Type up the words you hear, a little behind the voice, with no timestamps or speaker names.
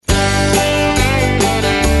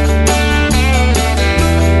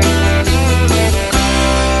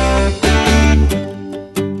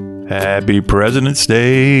Happy President's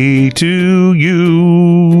Day to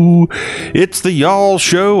you. It's the Y'all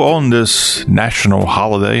Show on this national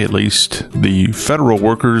holiday. At least the federal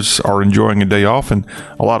workers are enjoying a day off, and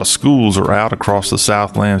a lot of schools are out across the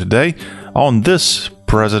Southland today on this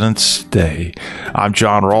President's Day. I'm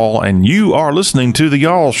John Rawl, and you are listening to the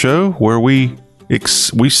Y'all Show, where we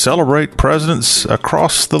celebrate presidents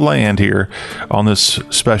across the land here on this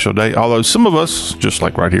special day. Although some of us, just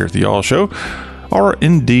like right here at the Y'all Show, are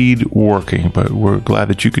indeed working, but we're glad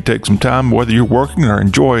that you could take some time, whether you're working or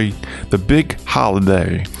enjoy the big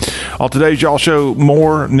holiday. On today's Y'all Show,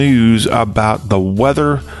 more news about the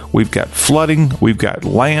weather. We've got flooding, we've got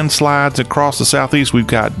landslides across the southeast, we've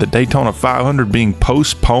got the Daytona 500 being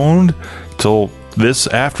postponed till this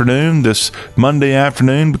Monday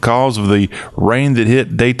afternoon, because of the rain that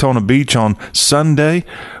hit Daytona Beach on Sunday.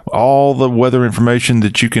 All the weather information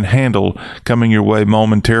that you can handle coming your way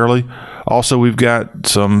momentarily. Also, we've got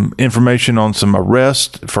some information on some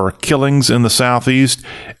arrests for killings in the Southeast.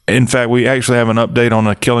 In fact, we actually have an update on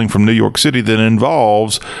a killing from New York City that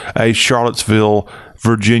involves a Charlottesville,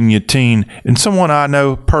 Virginia teen, and someone I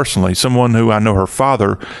know personally, someone who I know her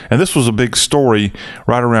father. And this was a big story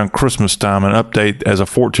right around Christmas time, an update as a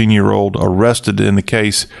 14-year-old arrested in the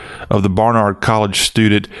case of the Barnard College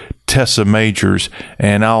student Tessa Majors.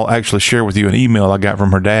 And I'll actually share with you an email I got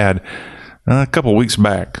from her dad a couple weeks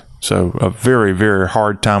back. So a very, very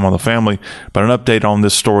hard time on the family, but an update on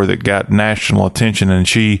this story that got national attention. And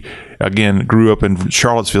she, again, grew up in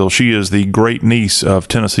Charlottesville. She is the great niece of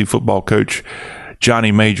Tennessee football coach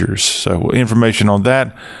Johnny Majors. So information on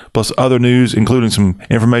that, plus other news, including some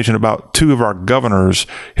information about two of our governors.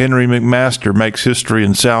 Henry McMaster makes history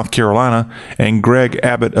in South Carolina, and Greg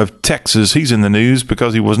Abbott of Texas, he's in the news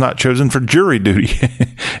because he was not chosen for jury duty.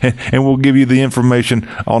 And we'll give you the information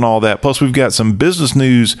on all that. Plus, we've got some business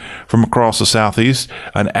news from across the Southeast,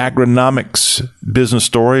 an agronomics business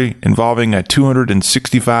story involving a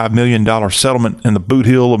 $265 million settlement in the Boot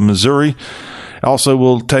Hill of Missouri. Also,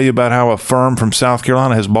 we'll tell you about how a firm from South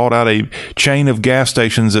Carolina has bought out a chain of gas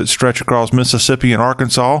stations that stretch across Mississippi and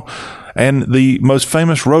Arkansas. And the most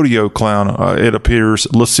famous rodeo clown, it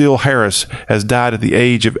appears, Lucille Harris, has died at the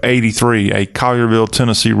age of 83, a Collierville,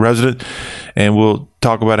 Tennessee resident. And we'll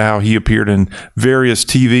talk about how he appeared in various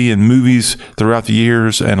TV and movies throughout the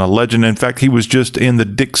years, and a legend. In fact, he was just in the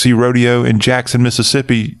Dixie Rodeo in Jackson,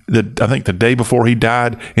 Mississippi, I think the day before he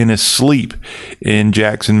died in his sleep in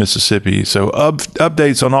Jackson, Mississippi. So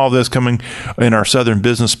updates on all this coming in our Southern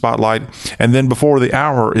Business Spotlight. And then before the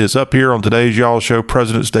hour is up here on today's Y'all Show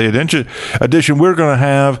President's Day edition, we're going to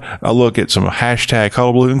have a look at some hashtag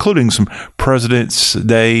hullabaloo, including some President's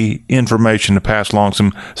Day information to pass along,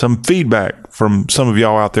 some feedback from some of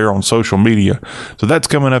y'all out there on social media. So that's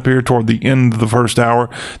coming up here toward the end of the first hour.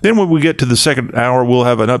 Then when we get to the second hour, we'll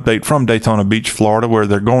have an update from Daytona Beach, Florida, where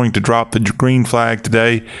they're going to drop the green flag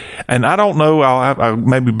today. And I don't know, I'll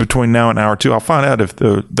maybe between now and hour two, I'll find out if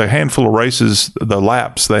the handful of races, the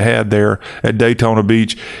laps they had there at Daytona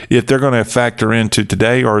Beach, if they're going to factor into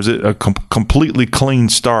today, or is it a completely clean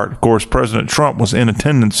start? Of course, President Trump was in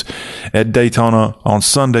attendance at Daytona on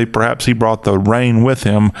Sunday. Perhaps he brought the rain with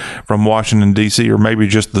him from Washington, D.C., or maybe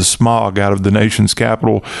just the smog out of the nation's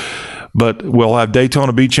capital. But we'll have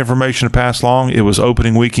Daytona Beach information to pass along. It was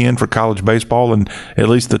opening weekend for college baseball, and at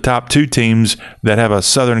least the top two teams that have a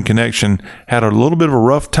Southern connection had a little bit of a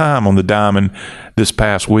rough time on the diamond this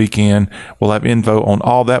past weekend. We'll have info on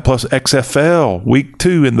all that, plus XFL week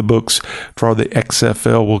 2 in the books for the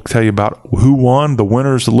XFL. We'll tell you about who won, the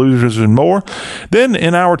winners, the losers, and more. Then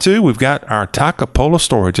in hour 2, we've got our Takapola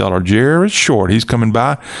storyteller, Jared Short. He's coming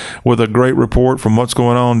by with a great report from what's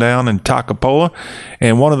going on down in Takapola.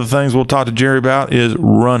 And one of the things we'll talk to Jerry about is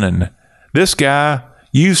running. This guy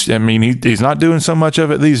he's not doing so much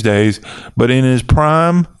of it these days, but in his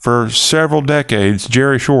prime for several decades,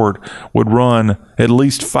 Jerry Short would run at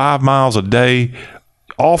least 5 miles a day,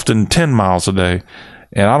 often 10 miles a day.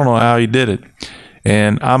 And I don't know how he did it.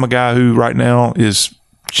 And I'm a guy who right now is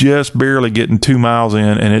just barely getting 2 miles in,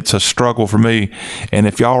 and it's a struggle for me. And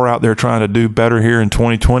if y'all are out there trying to do better here in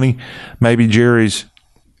 2020, maybe Jerry's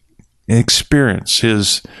experience,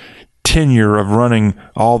 his tenure of running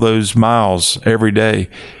all those miles every day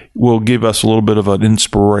will give us a little bit of an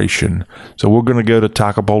inspiration. So we're going to go to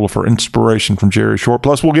Takapola for inspiration from Jerry Short.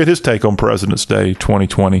 Plus, we'll get his take on President's Day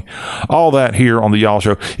 2020. All that here on the Y'all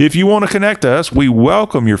Show. If you want to connect to us, we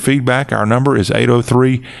welcome your feedback. Our number is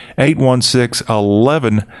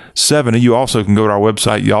 803-816-1170. You also can go to our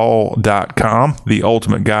website, y'all.com, the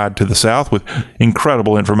ultimate guide to the South, with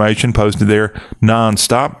incredible information posted there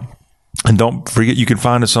nonstop. And don't forget, you can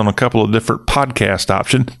find us on a couple of different podcast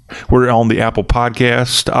options. We're on the Apple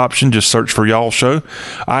Podcast option. Just search for Y'all Show,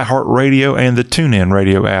 iHeartRadio, and the TuneIn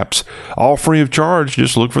Radio apps. All free of charge.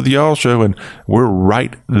 Just look for the Y'all Show, and we're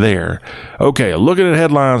right there. Okay, looking at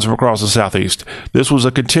headlines from across the Southeast. This was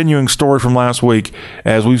a continuing story from last week.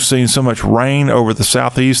 As we've seen so much rain over the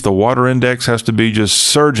Southeast, the water index has to be just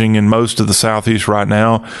surging in most of the Southeast right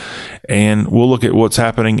now. And we'll look at what's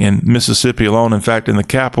happening in Mississippi alone. In fact, in the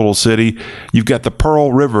capital city, you've got the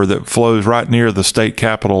Pearl River that flows right near the state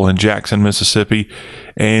capital in Jackson, Mississippi.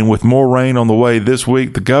 And with more rain on the way this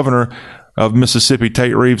week, the governor of Mississippi,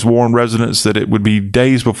 Tate Reeves, warned residents that it would be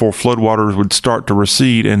days before floodwaters would start to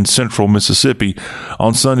recede in central Mississippi.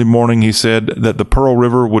 On Sunday morning, he said that the Pearl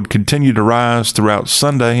River would continue to rise throughout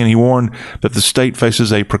Sunday, and he warned that the state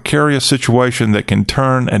faces a precarious situation that can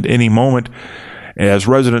turn at any moment. As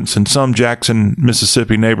residents in some Jackson,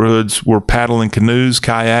 Mississippi neighborhoods were paddling canoes,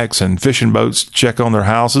 kayaks, and fishing boats to check on their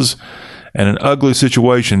houses. And in ugly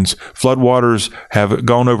situations, floodwaters have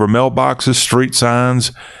gone over mailboxes, street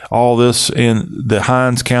signs, all this in the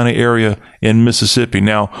Hinds County area in Mississippi.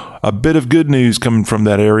 Now, a bit of good news coming from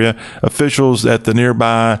that area. Officials at the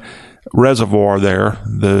nearby reservoir there,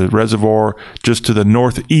 the reservoir just to the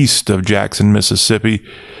northeast of Jackson, Mississippi,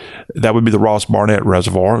 that would be the Ross Barnett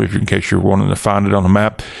Reservoir, in case you're wanting to find it on a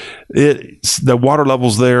map. The water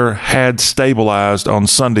levels there had stabilized on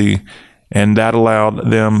Sunday, and that allowed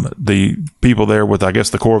the people there with, I guess,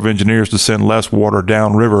 the Corps of Engineers to send less water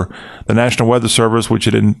downriver. The National Weather Service, which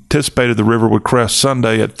had anticipated the river would crest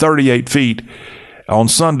Sunday at 38 feet, on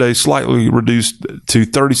Sunday slightly reduced to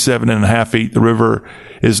 37.5 feet. The river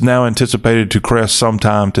is now anticipated to crest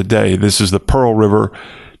sometime today. This is the Pearl River,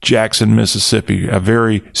 Jackson, Mississippi. A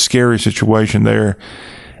very scary situation there,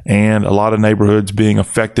 and a lot of neighborhoods being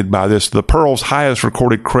affected by this. The Pearl's highest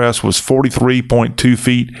recorded crest was 43.2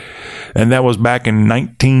 feet, and that was back in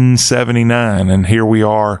 1979. And here we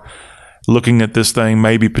are looking at this thing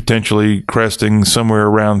maybe potentially cresting somewhere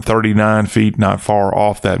around 39 feet, not far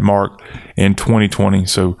off that mark in 2020.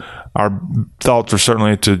 So our thoughts are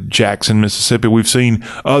certainly to Jackson, Mississippi. We've seen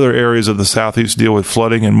other areas of the Southeast deal with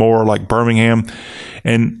flooding and more, like Birmingham.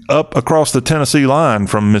 And up across the Tennessee line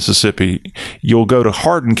from Mississippi, you'll go to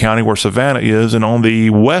Hardin County, where Savannah is, and on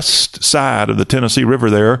the west side of the Tennessee River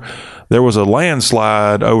there was a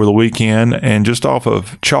landslide over the weekend, and just off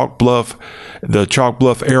of Chalk Bluff, the Chalk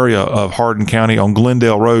Bluff area of Hardin County on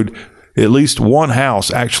Glendale Road, at least one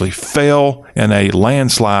house actually fell in a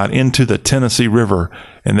landslide into the Tennessee River.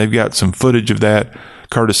 And they've got some footage of that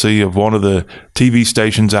courtesy of one of the TV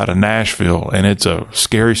stations out of Nashville. And it's a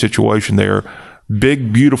scary situation there.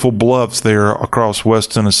 Big, beautiful bluffs there across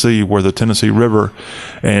West Tennessee where the Tennessee River,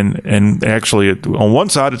 and actually on one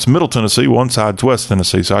side it's Middle Tennessee, one side's West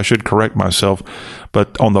Tennessee, so I should correct myself.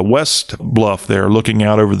 But on the west bluff there, looking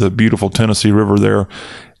out over the beautiful Tennessee River there,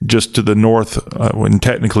 just to the north, when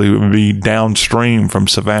technically it would be downstream from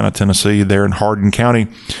Savannah, Tennessee, there in Hardin County,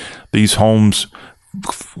 these homes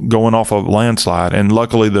going off of landslide. And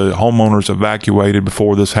luckily the homeowners evacuated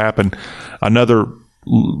before this happened. Another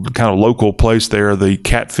kind of local place there, the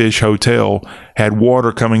Catfish Hotel, had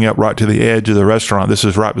water coming up right to the edge of the restaurant. This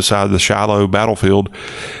is right beside the Shiloh battlefield,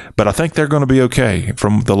 but I think they're going to be okay.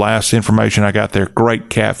 From the last information I got there, great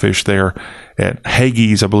catfish there at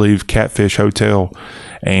Hagee's, I believe, Catfish Hotel,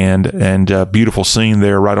 and beautiful scene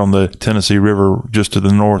there right on the Tennessee River, just to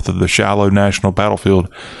the north of the Shiloh National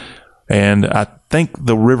Battlefield. And I think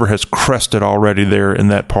the river has crested already there in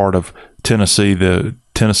that part of Tennessee, the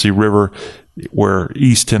Tennessee River, where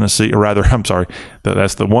East Tennessee, or rather, I'm sorry,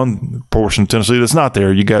 that's the one portion of Tennessee that's not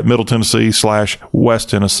there. You got Middle Tennessee / West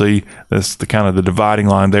Tennessee. That's the kind of the dividing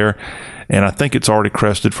line there. And I think it's already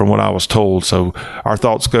crested from what I was told. So our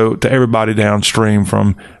thoughts go to everybody downstream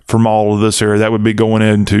from all of this area. That would be going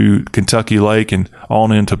into Kentucky Lake and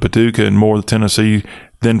on into Paducah and more of Tennessee,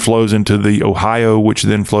 then flows into the Ohio, which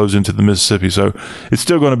then flows into the Mississippi. So it's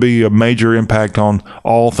still going to be a major impact on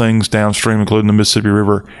all things downstream, including the Mississippi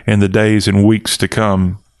River, in the days and weeks to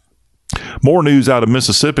come. More news out of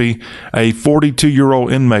Mississippi. A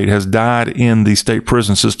 42-year-old inmate has died in the state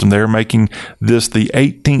prison system there, making this the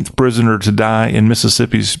 18th prisoner to die in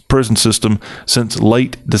Mississippi's prison system since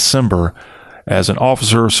late December, as an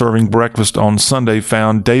officer serving breakfast on Sunday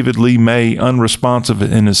found David Lee May unresponsive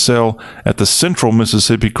in his cell at the Central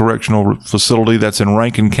Mississippi Correctional Facility that's in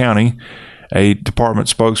Rankin County. A department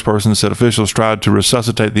spokesperson said officials tried to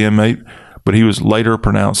resuscitate the inmate, but he was later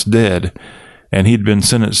pronounced dead. And he'd been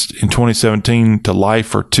sentenced in 2017 to life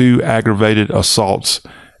for 2 aggravated assaults.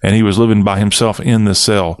 And he was living by himself in the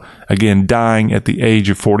cell. Again, dying at the age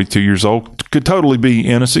of 42 years old. Could totally be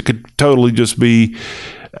innocent. Could totally just be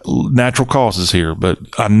natural causes here, but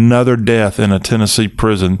another death in a Tennessee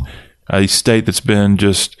prison, a state that's been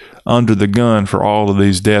just under the gun for all of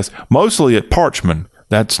these deaths, mostly at Parchman.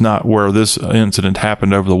 That's not where this incident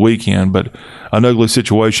happened over the weekend, but an ugly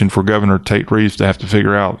situation for Governor Tate Reeves to have to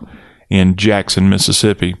figure out in Jackson,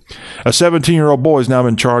 Mississippi. A 17-year-old boy has now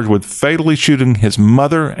been charged with fatally shooting his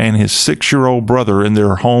mother and his 6-year-old brother in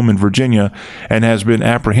their home in Virginia and has been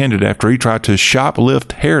apprehended after he tried to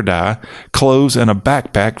shoplift hair dye, clothes, and a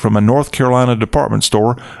backpack from a North Carolina department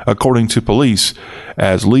store, according to police,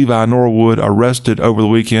 as Levi Norwood arrested over the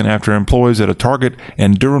weekend after employees at a Target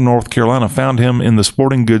in Durham, North Carolina found him in the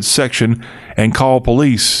sporting goods section and called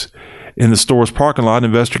police. In the store's parking lot,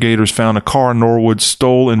 investigators found a car Norwood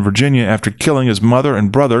stole in Virginia after killing his mother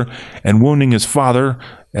and brother and wounding his father,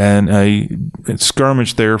 and a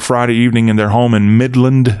skirmish there Friday evening in their home in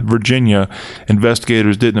Midland, Virginia.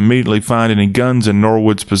 Investigators didn't immediately find any guns in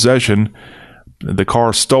Norwood's possession. The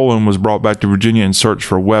car stolen was brought back to Virginia in search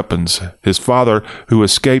for weapons. His father, who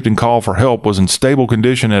escaped and called for help, was in stable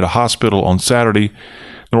condition at a hospital on Saturday.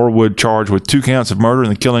 Norwood charged with 2 counts of murder in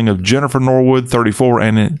the killing of Jennifer Norwood, 34,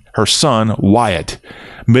 and her son, Wyatt.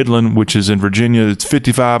 Midland, which is in Virginia, it's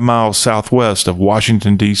 55 miles southwest of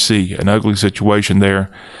Washington, D.C. An ugly situation there.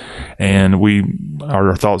 And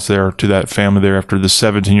our thoughts there to that family there after the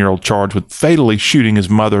 17-year-old charged with fatally shooting his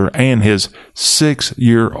mother and his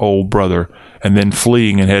 6-year-old brother and then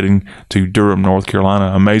fleeing and heading to Durham, North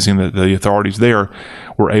Carolina. Amazing that the authorities there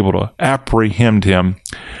were able to apprehend him.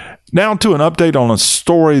 Now to an update on a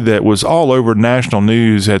story that was all over national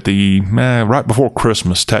news at the right before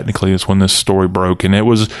Christmas, technically, is when this story broke. And it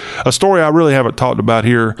was a story I really haven't talked about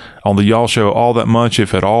here on the Y'all Show all that much,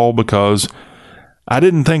 if at all, because I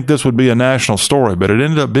didn't think this would be a national story, but it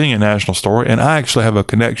ended up being a national story. And I actually have a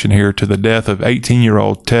connection here to the death of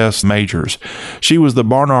 18-year-old Tess Majors. She was the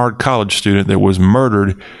Barnard College student that was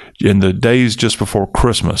murdered in the days just before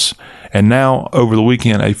Christmas. And now, over the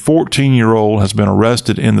weekend, a 14-year-old has been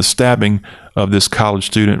arrested in the stabbing of this college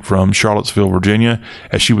student from Charlottesville, Virginia,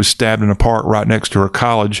 as she was stabbed in a park right next to her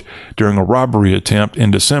college during a robbery attempt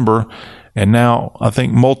in December. And now, I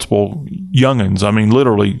think multiple youngins,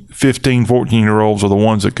 literally 15, 14-year-olds are the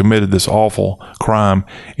ones that committed this awful crime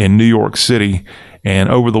in New York City. And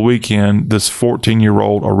over the weekend, this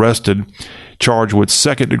 14-year-old arrested, charged with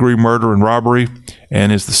second-degree murder and robbery,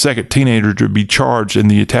 and is the second teenager to be charged in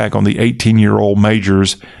the attack on the 18-year-old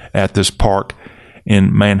Majors at this park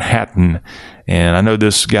in Manhattan. And I know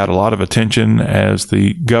this got a lot of attention as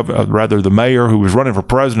the mayor who was running for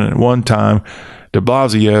president at one time, de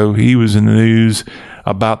Blasio, he was in the news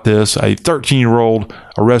about this. A 13-year-old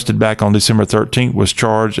arrested back on December 13th was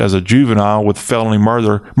charged as a juvenile with felony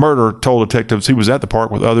murder, told detectives he was at the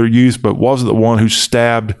park with other youths, but wasn't the one who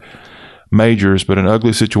stabbed Majors. But an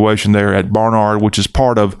ugly situation there at Barnard, which is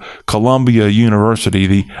part of Columbia University,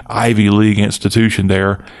 the Ivy League institution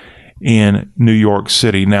there in New York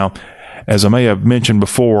City. Now, as I may have mentioned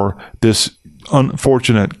before, this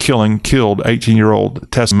unfortunate killing killed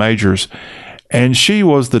 18-year-old Tess Majors, and she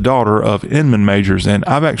was the daughter of Inman Majors. And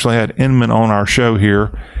I've actually had Inman on our show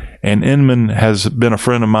here, and Inman has been a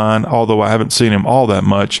friend of mine, although I haven't seen him all that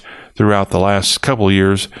much throughout the last couple of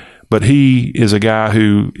years. But he is a guy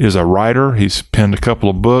who is a writer. He's penned a couple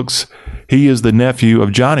of books. He is the nephew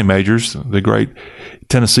of Johnny Majors, the great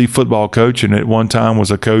Tennessee football coach, and at one time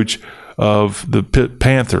was a coach of the Pitt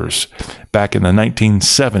Panthers back in the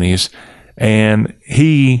 1970s. And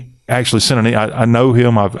he actually sent I know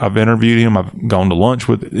him. I've interviewed him. I've gone to lunch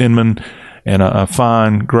with Inman, and a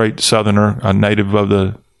fine, great Southerner, a native of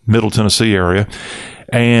the Middle Tennessee area.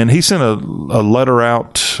 And he sent a letter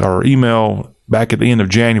out or email back at the end of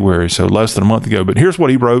January, so less than a month ago. But here's what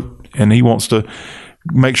he wrote, and he wants to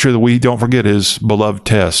make sure that we don't forget his beloved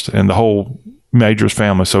Tess and the whole Majors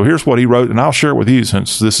family. So here's what he wrote, and I'll share it with you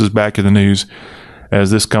since this is back in the news,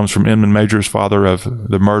 as this comes from Inman Majors, father of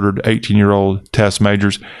the murdered 18-year-old Tess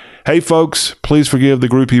Majors. Hey, folks, please forgive the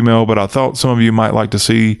group email, but I thought some of you might like to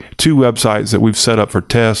see 2 websites that we've set up for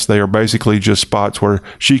Tess. They are basically just spots where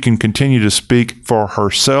she can continue to speak for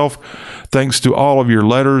herself. Thanks to all of your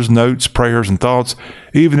letters, notes, prayers, and thoughts.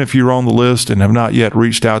 Even if you're on the list and have not yet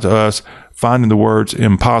reached out to us, finding the words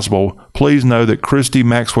impossible, please know that Christy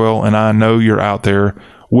Maxwell and I know you're out there.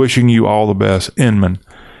 Wishing you all the best, Inman.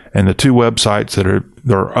 And the 2 websites that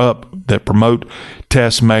are up that promote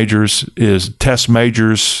Tess Majors is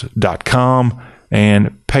tessmajors.com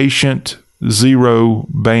and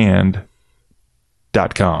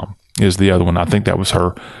patientzeroband.com is the other one. I think that was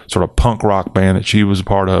her sort of punk rock band that she was a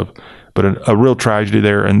part of But a real tragedy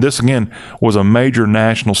there. And this, again, was a major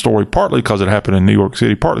national story, partly because it happened in New York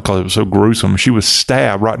City, partly because it was so gruesome. She was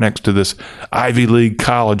stabbed right next to this Ivy League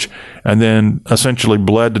college and then essentially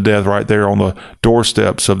bled to death right there on the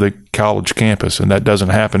doorsteps of the college campus. And that doesn't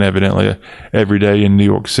happen, evidently, every day in New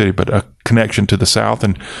York City, but a connection to the South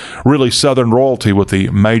and really Southern royalty with the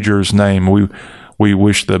Majors name. We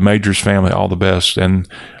wish the Majors family all the best. And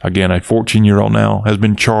again, a 14-year-old now has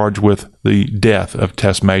been charged with the death of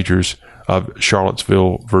Tess Majors of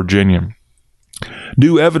Charlottesville, Virginia.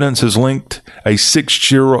 New evidence has linked the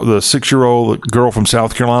 6-year-old girl from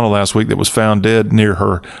South Carolina last week that was found dead near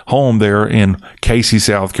her home there in Casey,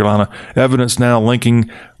 South Carolina. Evidence now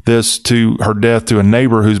linking this to her death to a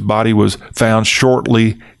neighbor whose body was found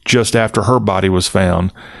shortly just after her body was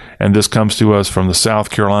found. And this comes to us from the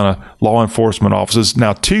South Carolina law enforcement offices.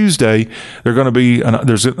 Now, Tuesday,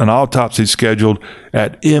 there's an autopsy scheduled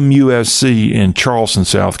at MUSC in Charleston,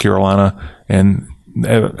 South Carolina. And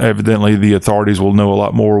evidently, the authorities will know a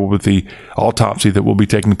lot more with the autopsy that will be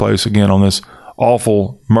taking place again on this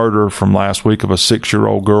awful murder from last week of a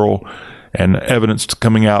 6-year-old girl. And evidence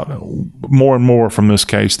coming out more and more from this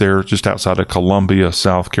case there just outside of Columbia,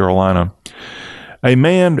 South Carolina. A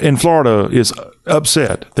man in Florida is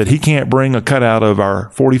upset that he can't bring a cutout of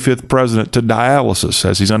our 45th president to dialysis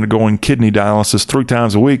as he's undergoing kidney dialysis 3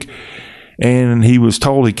 times a week. And he was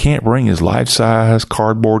told he can't bring his life-size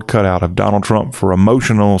cardboard cutout of Donald Trump for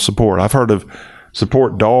emotional support. I've heard of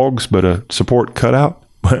support dogs, but a support cutout?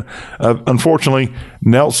 Unfortunately,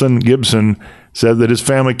 Nelson Gibson said that his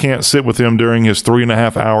family can't sit with him during his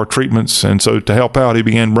 3.5-hour treatments. And so to help out, he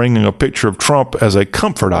began bringing a picture of Trump as a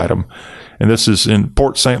comfort item. And this is in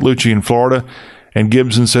Port St. Lucie in Florida. And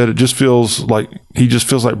Gibson said he just feels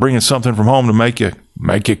like bringing something from home to make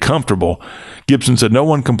you comfortable. Gibson said no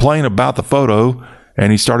one complained about the photo,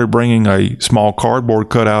 and he started bringing a small cardboard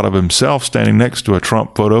cutout of himself standing next to a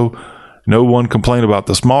Trump photo. No one complained about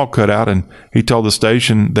the small cutout, and he told the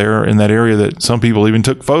station there in that area that some people even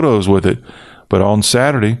took photos with it. But on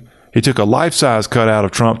Saturday, he took a life-size cutout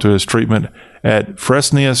of Trump to his treatment at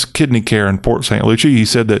Fresenius Kidney Care in Port St. Lucie. He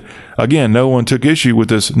said that, again, no one took issue with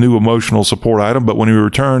this new emotional support item, but when he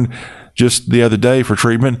returned just the other day for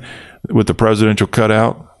treatment with the presidential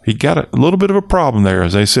cutout, he got a little bit of a problem there.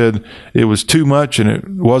 As they said, it was too much and it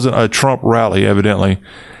wasn't a Trump rally, evidently.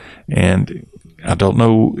 And I don't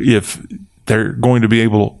know if they're going to be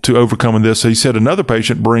able to overcome this. He said another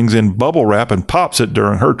patient brings in bubble wrap and pops it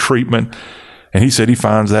during her treatment, and he said he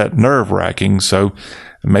finds that nerve-wracking. So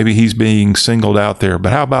maybe he's being singled out there.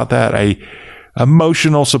 But how about that? A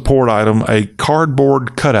emotional support item, a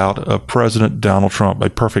cardboard cutout of President Donald Trump. A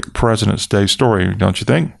perfect President's Day story, don't you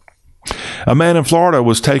think? A man in Florida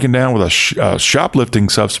was taken down with a shoplifting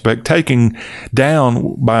suspect, taken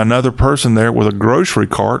down by another person there with a grocery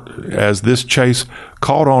cart. As this chase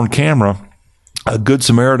caught on camera, a good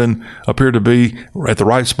Samaritan appeared to be at the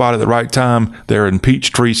right spot at the right time there in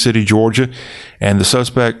Peachtree City, Georgia. And the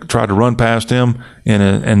suspect tried to run past him,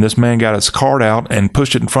 and this man got his cart out and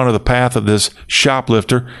pushed it in front of the path of this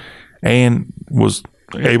shoplifter and was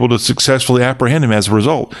able to successfully apprehend him as a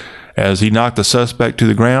result, as he knocked the suspect to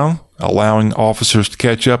the ground, allowing officers to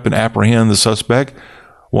catch up and apprehend the suspect.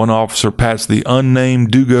 One officer pats the unnamed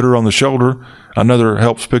do-gooder on the shoulder. Another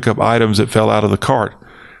helps pick up items that fell out of the cart.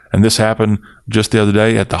 And this happened just the other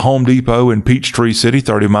day at the Home Depot in Peachtree City,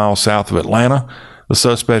 30 miles south of Atlanta. The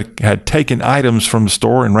suspect had taken items from the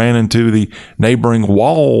store and ran into the neighboring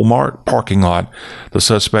Walmart parking lot. The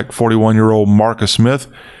suspect, 41-year-old Marcus Smith,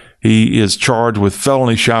 he is charged with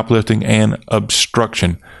felony shoplifting and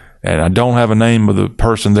obstruction. And I don't have a name of the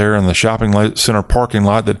person there in the shopping center parking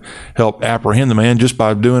lot that helped apprehend the man just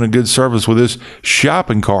by doing a good service with his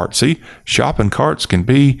shopping cart. See, shopping carts can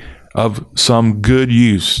be of some good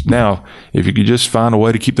use. Now, if you could just find a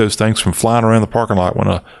way to keep those things from flying around the parking lot when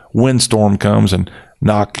a windstorm comes and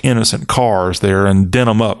knock innocent cars there and dent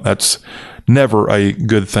them up, that's never a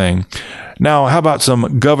good thing. Now, how about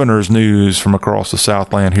some governor's news from across the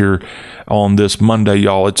Southland here on this Monday,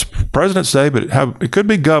 y'all? It's President's Day, but it could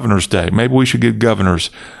be Governor's Day. Maybe we should give governors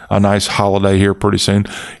a nice holiday here pretty soon.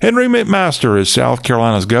 Henry McMaster is South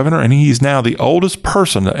Carolina's governor, and he's now the oldest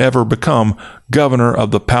person to ever become governor of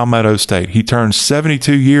the Palmetto State. He turned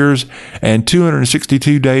 72 years and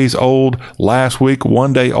 262 days old last week,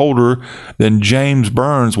 1 day older than James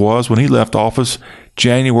Burns was when he left office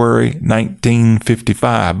January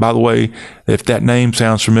 1955. By the way, if that name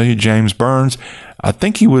sounds familiar, James Burns, I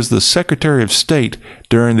think he was the Secretary of State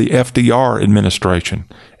during the FDR administration,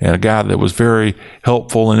 and a guy that was very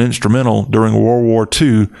helpful and instrumental during World War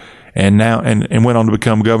II, and went on to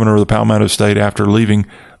become governor of the Palmetto State after leaving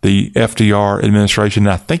the FDR administration.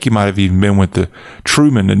 And I think he might have even been with the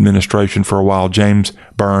Truman administration for a while, James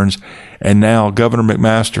Burns. And now Governor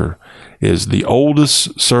McMaster is the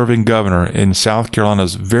oldest serving governor in South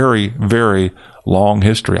Carolina's very, very long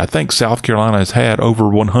history. I think South Carolina has had over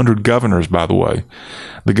 100 governors, by the way.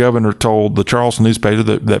 The governor told the Charleston newspaper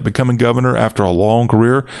that becoming governor after a long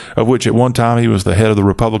career, of which at one time he was the head of the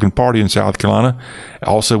Republican Party in South Carolina,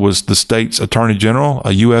 also was the state's attorney general,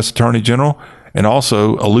 a U.S. attorney general, and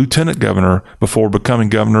also a lieutenant governor before becoming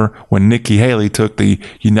governor when Nikki Haley took the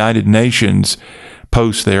United Nations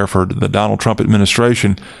post there for the Donald Trump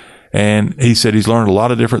administration. And he said he's learned a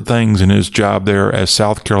lot of different things in his job there as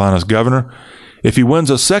South Carolina's governor. If he wins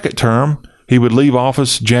a second term, he would leave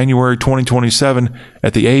office January 2027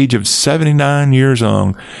 at the age of 79 years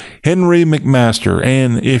young. Henry McMaster.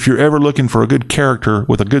 And if you're ever looking for a good character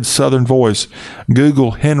with a good Southern voice,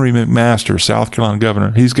 Google Henry McMaster, South Carolina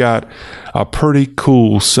governor. He's got a pretty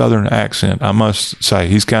cool Southern accent, I must say.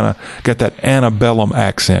 He's kind of got that antebellum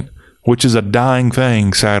accent, which is a dying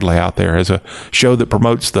thing, sadly, out there. As a show that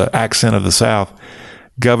promotes the accent of the South,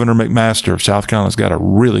 Governor McMaster of South Carolina's got a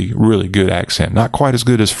really, really good accent. Not quite as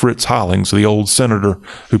good as Fritz Hollings, the old senator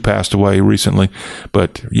who passed away recently.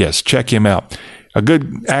 But yes, check him out. A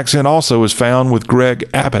good accent also is found with Greg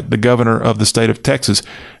Abbott, the governor of the state of Texas.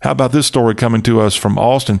 How about this story coming to us from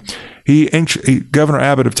Austin? Governor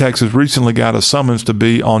Abbott of Texas recently got a summons to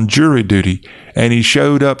be on jury duty, and he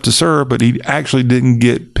showed up to serve, but he actually didn't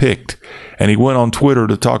get picked. And he went on Twitter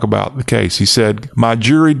to talk about the case. He said, "My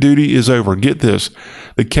jury duty is over. Get this.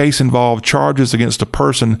 The case involved charges against a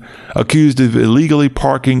person accused of illegally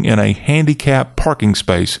parking in a handicapped parking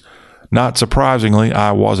space. Not surprisingly,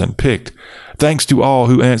 I wasn't picked. Thanks to all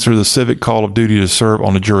who answer the civic call of duty to serve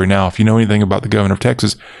on a jury." Now, if you know anything about the governor of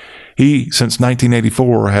Texas, he, since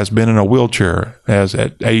 1984, has been in a wheelchair, as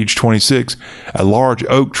at age 26, a large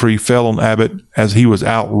oak tree fell on Abbott as he was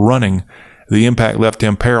out running. The impact left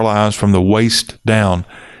him paralyzed from the waist down.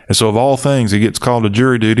 And so, of all things, he gets called to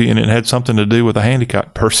jury duty, and it had something to do with a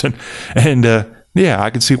handicapped person. And, yeah, I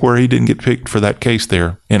can see where he didn't get picked for that case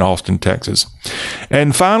there in Austin, Texas.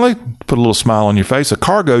 And finally, put a little smile on your face, a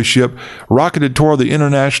cargo ship rocketed toward the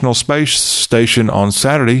International Space Station on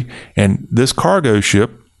Saturday, and this cargo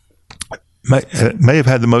ship may have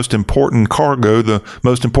had the most important cargo, the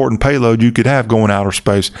most important payload you could have going outer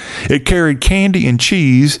space. It carried candy and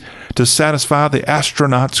cheese to satisfy the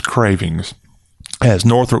astronauts' cravings. As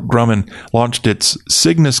Northrop Grumman launched its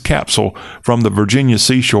Cygnus capsule from the Virginia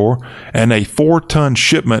seashore, and a 4-ton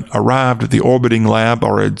shipment arrived at the orbiting lab,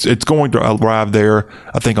 or it's going to arrive there,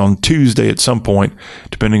 I think, on Tuesday at some point,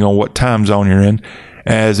 depending on what time zone you're in,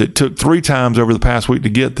 as it took 3 times over the past week to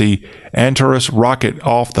get the Antares rocket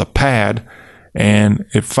off the pad, and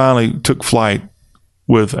it finally took flight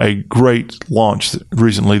with a great launch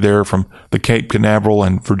recently there from the Cape Canaveral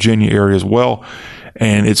and Virginia area as well.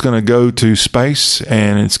 And it's going to go to space,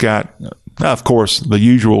 and it's got, of course, the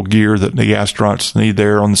usual gear that the astronauts need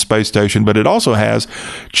there on the space station, but it also has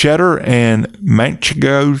cheddar and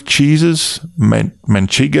manchego cheeses,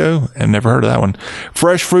 manchego, I've never heard of that one,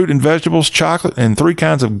 fresh fruit and vegetables, chocolate, and 3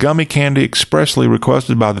 kinds of gummy candy expressly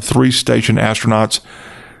requested by the 3 station astronauts.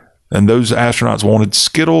 And those astronauts wanted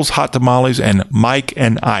Skittles, hot tamales, and Mike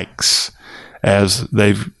and Ike's, as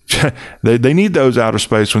they need those outer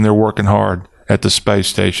space when they're working hard at the space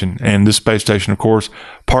station. And this space station, of course,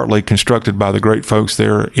 partly constructed by the great folks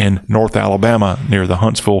there in North Alabama near the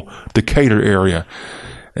Huntsville, Decatur area.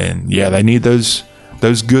 And yeah, they need those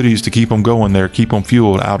goodies to keep them going there, keep them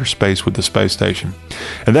fueled outer space with the space station.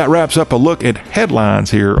 And that wraps up a look at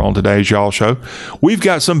headlines here on today's Y'all Show. We've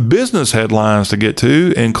got some business headlines to get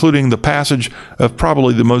to, including the passage of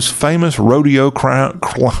probably the most famous rodeo clown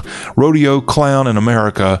in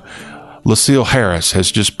America. Lucille Harris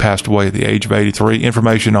has just passed away at the age of 83.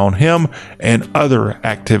 Information on him and other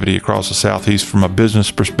activity across the Southeast from a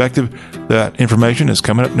business perspective. That information is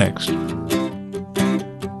coming up next.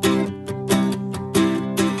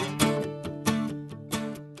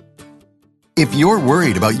 If you're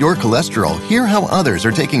worried about your cholesterol, hear how others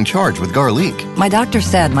are taking charge with Garlic. My doctor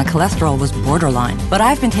said my cholesterol was borderline, but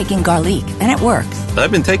I've been taking Garlic, and it works. I've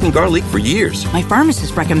been taking Garlic for years. My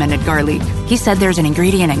pharmacist recommended Garlic. He said there's an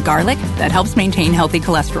ingredient in garlic that helps maintain healthy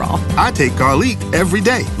cholesterol. I take Garlic every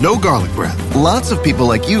day. No garlic breath. Lots of people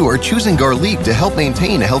like you are choosing Garlic to help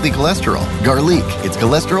maintain a healthy cholesterol. Garlic, it's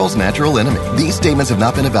cholesterol's natural enemy. These statements have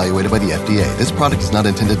not been evaluated by the FDA. This product is not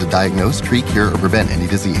intended to diagnose, treat, cure, or prevent any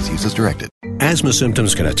disease. Use as directed. Asthma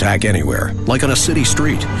symptoms can attack anywhere, like on a city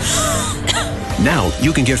street. Now,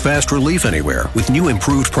 you can get fast relief anywhere with new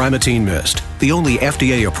improved Primatene Mist, the only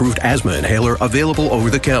FDA-approved asthma inhaler available over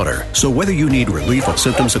the counter. So whether you need relief of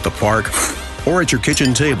symptoms at the park or at your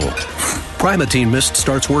kitchen table, Primatene Mist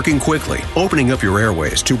starts working quickly, opening up your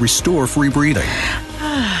airways to restore free breathing.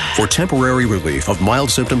 For temporary relief of mild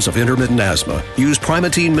symptoms of intermittent asthma, use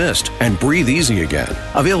Primatene Mist and breathe easy again.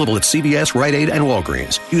 Available at CVS, Rite Aid, and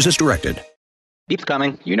Walgreens. Use as directed. Beep's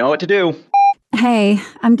coming. You know what to do. Hey,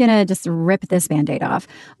 I'm gonna just rip this Band-Aid off.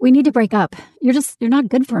 We need to break up. You're not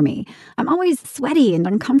good for me. I'm always sweaty and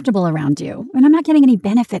uncomfortable around you, and I'm not getting any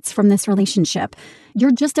benefits from this relationship.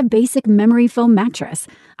 You're just a basic memory foam mattress.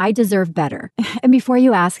 I deserve better. And before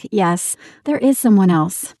you ask, yes, there is someone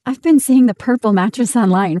else. I've been seeing the Purple mattress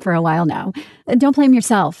online for a while now. Don't blame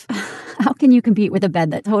yourself. How can you compete with a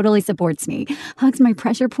bed that totally supports me, hugs my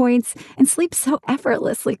pressure points, and sleeps so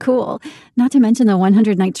effortlessly cool? Not to mention the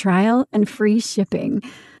 100-night trial and free shipping.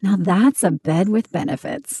 Now that's a bed with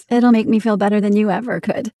benefits. It'll make me feel better than you ever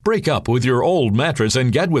could. Break up with your old mattress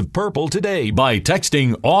and get with Purple today by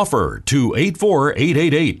texting OFFER to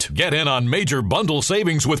 84888. Get in on major bundle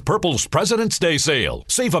savings with Purple's President's Day sale.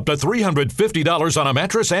 Save up to $350 on a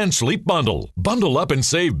mattress and sleep bundle. Bundle up and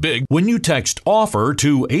save big when you text OFFER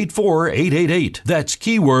to 84888. That's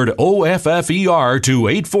keyword OFFER to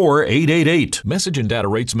 84888. Message and data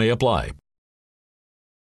rates may apply.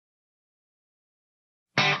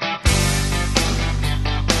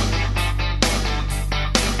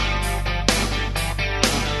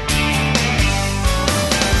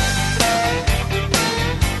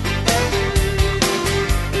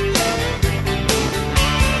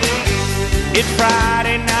 It's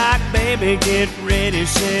Friday night, baby, get ready,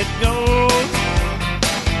 set, go.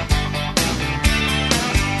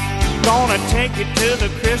 Gonna take you to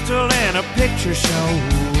the Crystal and a picture show.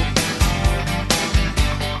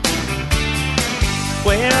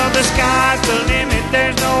 Well, the sky's the limit,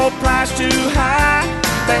 there's no price too high.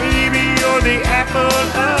 Baby, you're the apple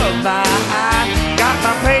of my eye. Got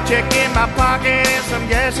my paycheck in my pocket and some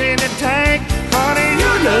gas in the tank. Honey,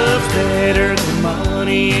 your love's better than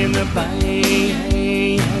money in the bank.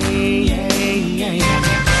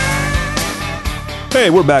 Hey,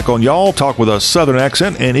 we're back on Y'all Talk with a Southern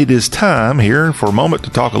accent, and it is time here for a moment to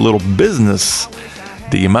talk a little business.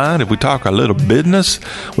 Do you mind if we talk a little business?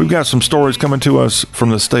 We've got some stories coming to us from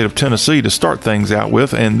the state of Tennessee to start things out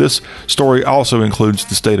with, and this story also includes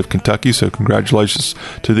the state of Kentucky, so congratulations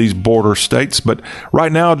to these border states. But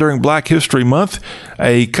right now, during Black History Month,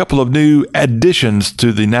 a couple of new additions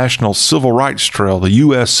to the National Civil Rights Trail, the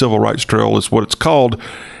U.S. Civil Rights Trail is what it's called,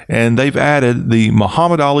 and they've added the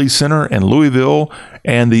Muhammad Ali Center in Louisville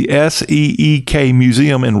and the SEEK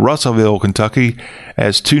Museum in Russellville, Kentucky,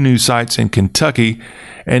 as two new sites in Kentucky.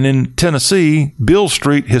 And in Tennessee, Beale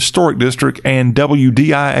Street Historic District and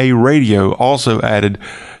WDIA Radio also added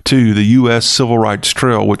to the U.S. Civil Rights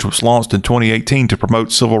Trail, which was launched in 2018 to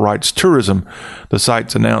promote civil rights tourism. The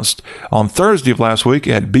sites announced on Thursday of last week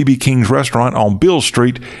at B.B. King's Restaurant on Beale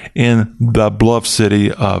Street in the Bluff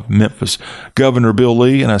City of Memphis. Governor Bill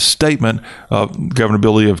Lee, in a statement, Governor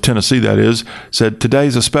Bill Lee of Tennessee, that is, said,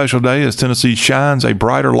 "Today's a special day as Tennessee shines a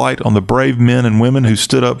brighter light on the brave men and women who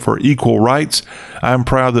stood up for equal rights. I'm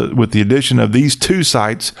proud that with the addition of these two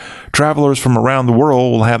sites, travelers from around the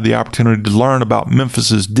world will have the opportunity to learn about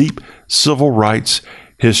Memphis's deep civil rights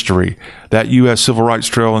history." That U.S. Civil Rights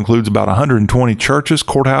Trail includes about 120 churches,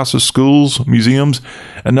 courthouses, schools, museums,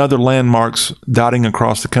 and other landmarks dotting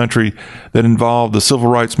across the country that involved the civil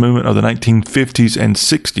rights movement of the 1950s and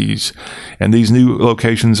 60s. And these new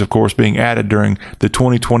locations, of course, being added during the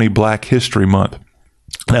 2020 Black History Month.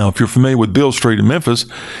 Now, if you're familiar with Beale Street in Memphis,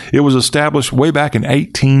 it was established way back in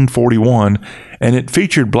 1841, and it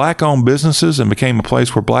featured black-owned businesses and became a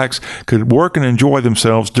place where blacks could work and enjoy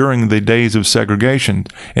themselves during the days of segregation.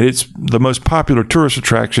 And it's the most popular tourist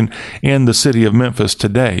attraction in the city of Memphis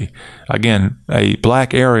today. Again, a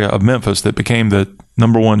black area of Memphis that became the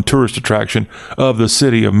number one tourist attraction of the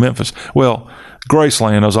city of Memphis. Well,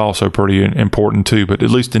 Graceland is also pretty important too, but at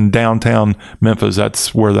least in downtown Memphis,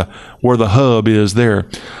 that's where the hub is there.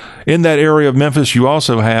 In that area of Memphis, you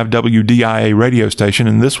also have WDIA radio station,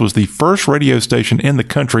 and this was the first radio station in the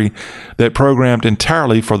country that programmed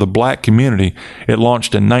entirely for the black community. It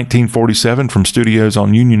launched in 1947 from studios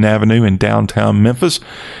on Union Avenue in downtown Memphis,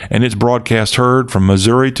 and its broadcast heard from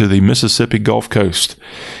Missouri to the Mississippi Gulf Coast,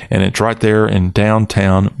 and it's right there in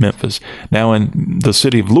downtown Memphis. Now, in the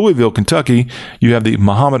city of Louisville, Kentucky, you have the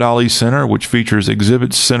Muhammad Ali Center, which features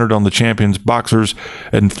exhibits centered on the champion's boxer's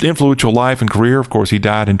influential life and career. Of course, he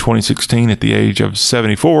died in 2016 at the age of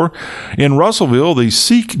 74. In Russellville, the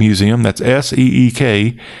Seek Museum, that's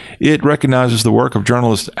S-E-E-K, it recognizes the work of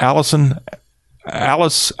journalist Alice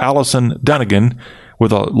Allison Dunnigan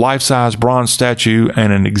with a life-size bronze statue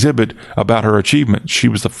and an exhibit about her achievement. She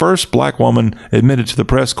was the first black woman admitted to the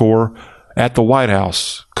press corps at the White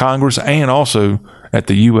House, Congress, and also at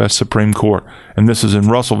the U.S. Supreme Court. And this is in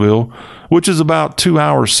Russellville, which is about 2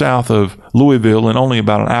 hours south of Louisville and only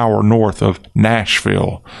about an hour north of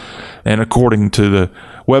Nashville. And according to the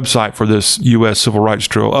website for this U.S. Civil Rights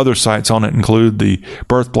Trail, other sites on it include the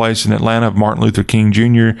birthplace in Atlanta of Martin Luther King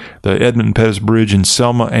Jr., the Edmund Pettus Bridge in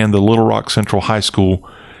Selma, and the Little Rock Central High School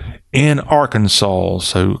in Arkansas.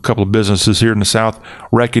 So a couple of businesses here in the South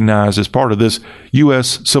recognized as part of this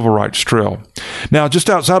U.S. Civil Rights Trail. Now, just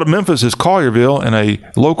outside of Memphis is Collierville, and a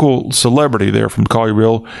local celebrity there from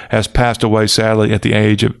Collierville has passed away, sadly, at the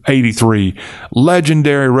age of 83.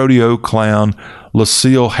 Legendary rodeo clown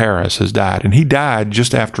Lucille Harris has died, and he died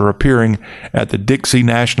just after appearing at the Dixie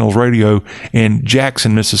Nationals Radio in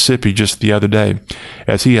Jackson, Mississippi just the other day,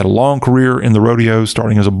 as he had a long career in the rodeo,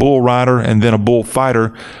 starting as a bull rider and then a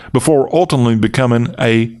bullfighter before ultimately becoming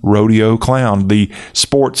a rodeo clown. The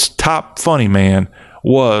sport's top funny man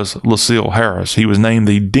was Lucille Harris. He was named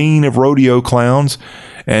the Dean of Rodeo Clowns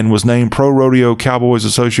and was named Pro Rodeo Cowboys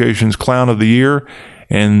Association's Clown of the Year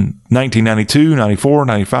in 1992, 94,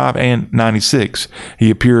 95, and 96. He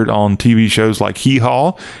appeared on TV shows like Hee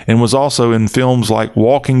Haw and was also in films like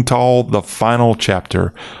Walking Tall, The Final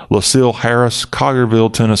Chapter. Lucille Harris,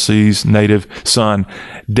 Collierville, Tennessee's native son,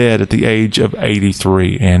 dead at the age of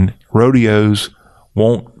 83. And rodeos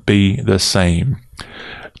won't be the same.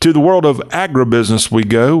 To the world of agribusiness we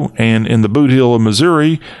go, and in the Boot Heel of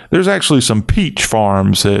Missouri, there's actually some peach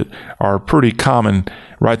farms that are pretty common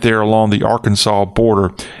right there along the Arkansas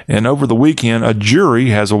border. And over the weekend, a jury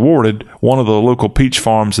has awarded one of the local peach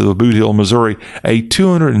farms of the Boot Heel, Missouri, a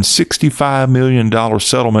 $265 million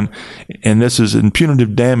settlement, and this is in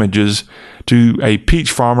punitive damages to a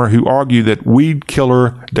peach farmer who argued that weed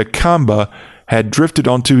killer dicamba had drifted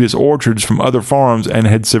onto his orchards from other farms and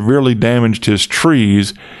had severely damaged his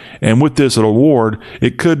trees. And with this award,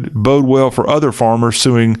 it could bode well for other farmers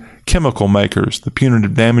suing chemical makers. The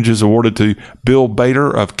punitive damages awarded to Bill Bader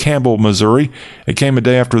of Campbell, Missouri. It came a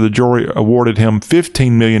day after the jury awarded him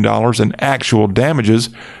 $15 million in actual damages,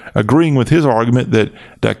 agreeing with his argument that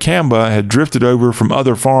dicamba had drifted over from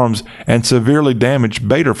other farms and severely damaged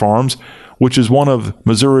Bader Farms, which is one of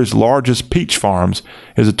Missouri's largest peach farms.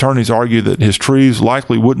 His attorneys argue that his trees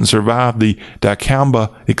likely wouldn't survive the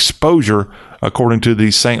dicamba exposure, according to the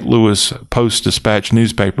St. Louis Post-Dispatch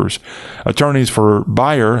newspapers. Attorneys for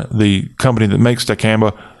Bayer, the company that makes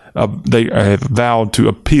dicamba, they have vowed to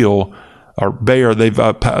appeal, or Bayer, they've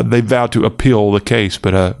vowed to appeal the case,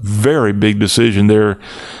 but a very big decision there,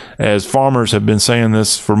 as farmers have been saying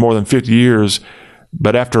this for more than 50 years.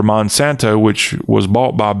 But after Monsanto, which was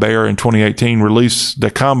bought by Bayer in 2018, released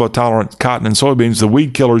dicamba-tolerant cotton and soybeans, the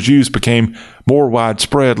weed killer's use became more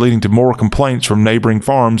widespread, leading to more complaints from neighboring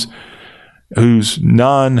farms whose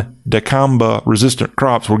non-dicamba resistant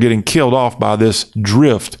crops were getting killed off by this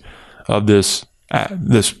drift of this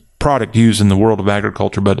product used in the world of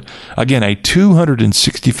agriculture. But again, a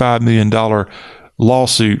 $265 million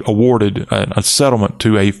lawsuit awarded, a settlement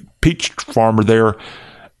to a peach farmer there.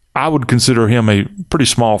 I would consider him a pretty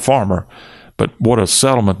small farmer, but what a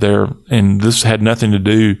settlement there. And this had nothing to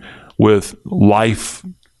do with life,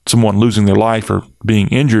 someone losing their life or being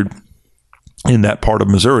injured in that part of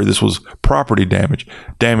Missouri. This was property damage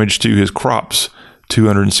to his crops.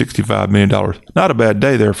 $265 million. Not a bad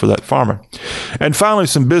day there for that farmer. And finally,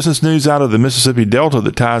 some business news out of the Mississippi Delta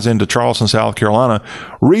that ties into Charleston, South Carolina.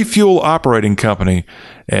 Refuel Operating Company,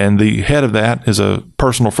 and the head of that is a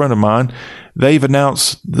personal friend of mine. They've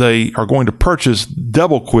announced they are going to purchase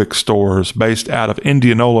Double Quick stores based out of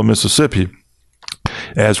Indianola, Mississippi.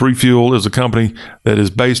 as Refuel is a company that is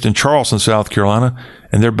based in Charleston, South Carolina,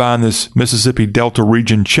 and they're buying this Mississippi Delta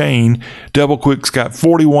region chain. Double Quick's got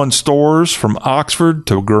 41 stores from Oxford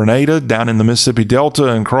to Grenada down in the Mississippi Delta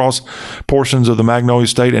and across portions of the Magnolia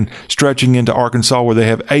State and stretching into Arkansas, where they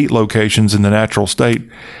have 8 locations in the natural state.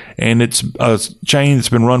 And it's a chain that's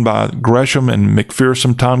been run by Gresham and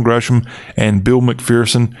McPherson, Tom Gresham and Bill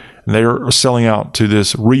McPherson. And they're selling out to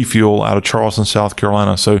this Refuel out of Charleston, South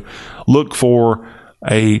Carolina. So look for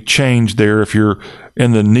a change there. If you're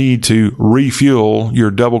in the need to refuel,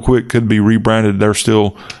 your Double Quick could be rebranded. They're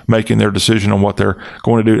still making their decision on what they're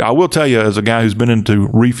going to do. I will tell you, as a guy who's been into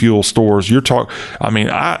refuel stores,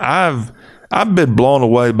 I've been blown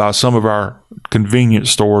away by some of our convenience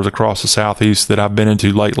stores across the Southeast that I've been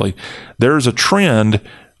into lately. There's a trend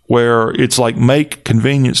where it's like, make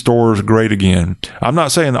convenience stores great again. I'm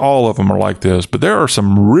not saying all of them are like this, but there are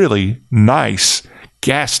some really nice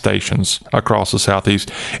gas stations across the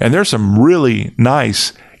Southeast, and there's some really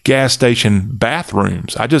nice gas station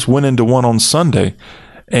bathrooms. I just went into one on Sunday,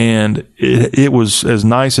 and it was as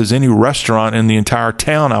nice as any restaurant in the entire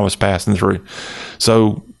town I was passing through.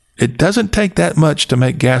 So it doesn't take that much to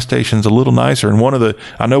make gas stations a little nicer. And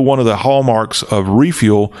I know one of the hallmarks of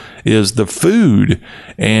Refuel is the food.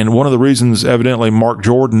 And one of the reasons, evidently, Mark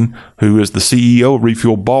Jordan, who is the CEO of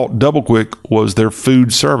Refuel, bought Double Quick was their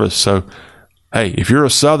food service. So, hey, if you're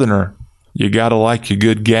a Southerner, you got to like your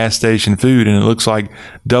good gas station food. And it looks like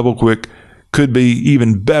Double Quick could be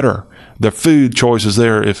even better. The food choices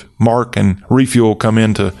there if Mark and Refuel come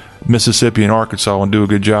into Mississippi and Arkansas and do a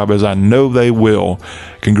good job, as I know they will.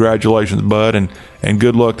 Congratulations, bud, and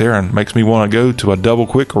good luck there. And makes me want to go to a Double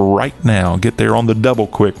Quick right now. Get there on the Double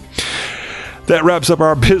Quick. That wraps up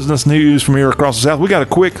our business news from here across the South. We got a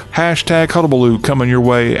quick hashtag Hullabaloo coming your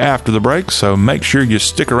way after the break, so make sure you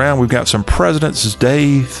stick around. We've got some President's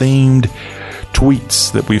Day themed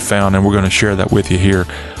tweets that we found, and we're going to share that with you here.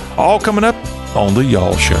 All coming up on the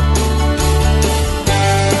Y'all Show.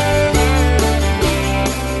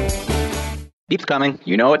 Beep's coming.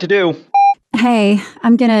 You know what to do. Hey,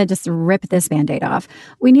 I'm gonna just rip this Band-Aid off.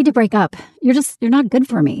 We need to break up. You're not good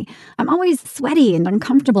for me. I'm always sweaty and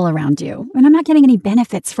uncomfortable around you, and I'm not getting any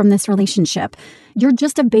benefits from this relationship. You're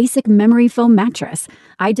just a basic memory foam mattress.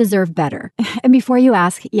 I deserve better. And before you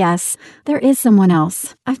ask, yes, there is someone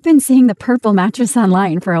else. I've been seeing the Purple mattress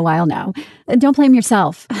online for a while now. Don't blame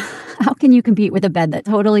yourself. How can you compete with a bed that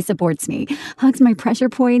totally supports me, hugs my pressure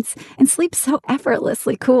points, and sleeps so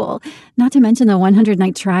effortlessly cool? Not to mention the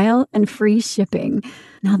 100-night trial and free shipping.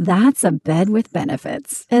 Now that's a bed with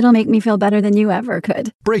benefits. It'll make me feel better than you ever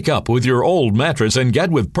could. Break up with your old mattress and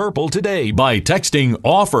get with Purple today by texting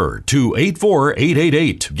OFFER to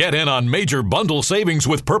 84888. Get in on major bundle savings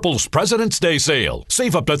with Purple's President's Day sale.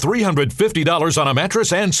 Save up to $350 on a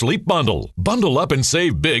mattress and sleep bundle. Bundle up and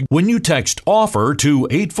save big when you text OFFER to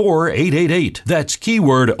 84888. That's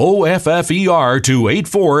keyword OFFER to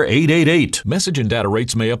 84888. Message and data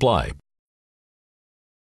rates may apply.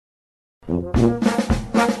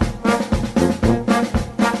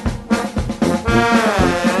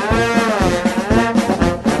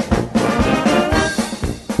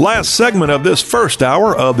 Last segment of this first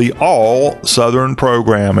hour of the All Southern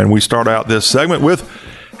program. And we start out this segment with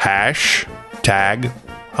hashtag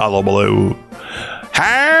Hullabaloo.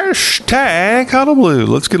 Hashtag Hullabaloo.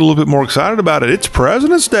 Let's get a little bit more excited about it. It's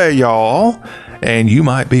President's Day, y'all. And you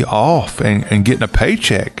might be off and getting a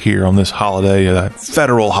paycheck here on this holiday, a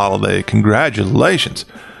federal holiday. Congratulations.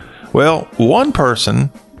 Well, one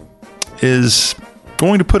person is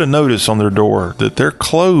going to put a notice on their door that they're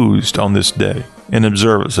closed on this day in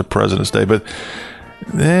observance of President's Day, but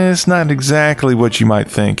it's not exactly what you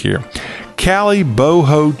might think here. Callie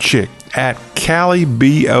Boho Chick at Callie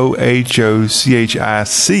BOHOCHIC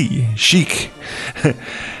Chic.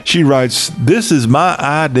 She writes, "This is my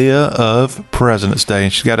idea of President's Day,"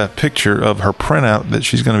 and she's got a picture of her printout that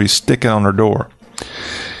she's going to be sticking on her door.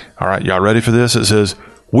 All right, y'all ready for this? It says,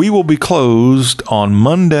 "We will be closed on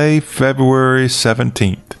Monday, February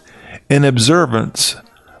 17th in observance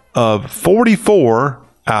of 44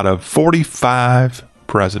 out of 45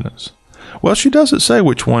 presidents." Well, she doesn't say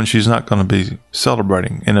which one she's not going to be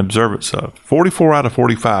celebrating in observance of. 44 out of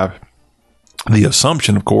 45. The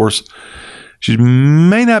assumption, of course, she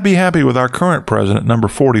may not be happy with our current president, number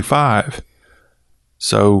 45.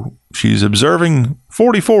 So she's observing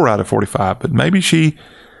 44 out of 45, but maybe she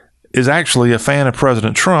is actually a fan of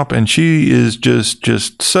President Trump, and she is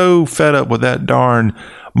just so fed up with that darn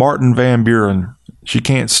Martin Van Buren. She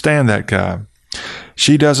can't stand that guy.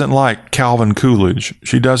 She doesn't like Calvin Coolidge.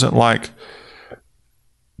 She doesn't like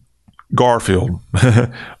Garfield.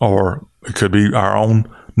 Or it could be our own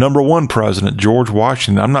number one president, George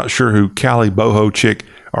Washington. I'm not sure who Callie Boho Chick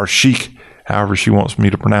or Chic, however she wants me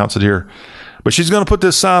to pronounce it here. But she's going to put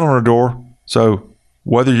this sign on her door. So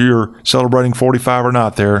whether you're celebrating 45 or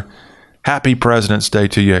not there, happy President's Day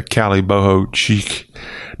to you, Callie Boho Chic.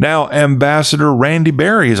 Now, Ambassador Randy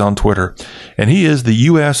Berry is on Twitter, and he is the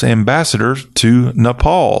U.S. Ambassador to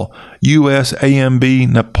Nepal. USAMB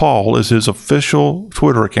Nepal is his official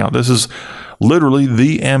Twitter account. This is literally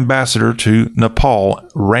the ambassador to Nepal,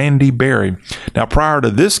 Randy Berry. Now, prior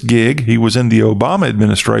to this gig, he was in the Obama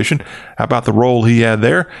administration. How about the role he had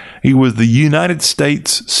there? He was the United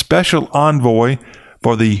States Special Envoy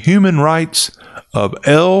for the Human Rights of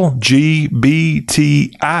LGBTI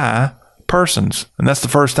persons. And that's the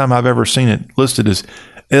first time I've ever seen it listed as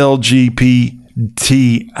LGBTI.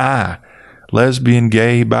 Lesbian,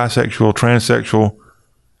 gay, bisexual, transsexual.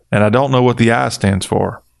 And I don't know what the I stands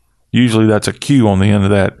for. Usually that's a Q on the end of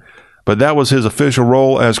that. But that was his official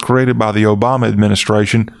role as created by the Obama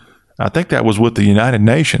administration. I think that was with the United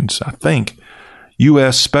Nations. I think.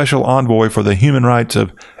 U.S. Special Envoy for the Human Rights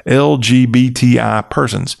of LGBTI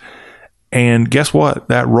persons. And guess what?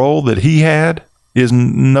 That role that he had is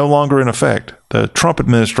no longer in effect. The Trump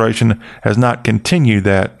administration has not continued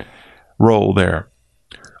that role there.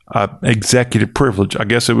 Executive privilege. I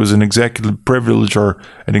guess it was an executive privilege or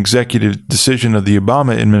an executive decision of the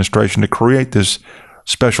Obama administration to create this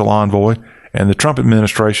special envoy. And the Trump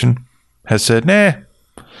administration has said, nah.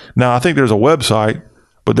 Now, I think there's a website,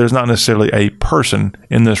 but there's not necessarily a person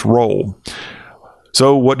in this role.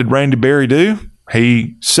 So what did Randy Berry do?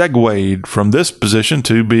 He segued from this position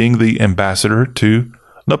to being the ambassador to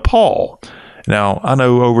Nepal. Now, I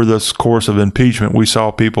know over this course of impeachment, we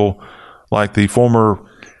saw people like the former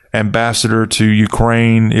ambassador to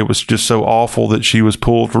Ukraine. It was just so awful that she was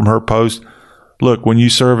pulled from her post. Look, when you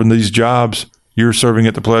serve in these jobs, you're serving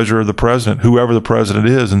at the pleasure of the president, whoever the president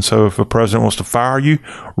is. And so if a president wants to fire you,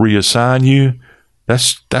 reassign you,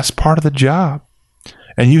 that's part of the job.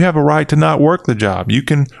 And you have a right to not work the job. You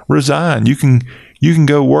can resign. You can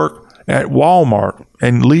go work at Walmart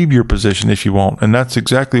and leave your position if you want. And that's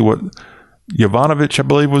exactly what Yovanovitch, I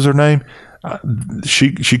believe was her name.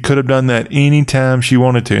 She could have done that anytime she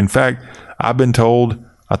wanted to. In fact, I've been told,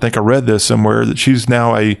 I think I read this somewhere, that she's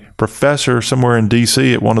now a professor somewhere in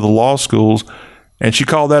D.C. at one of the law schools. And she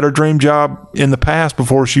called that her dream job in the past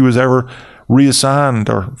before she was ever reassigned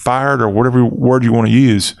or fired or whatever word you want to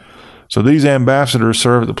use. So these ambassadors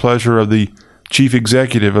serve at the pleasure of the chief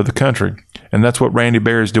executive of the country. And that's what Randy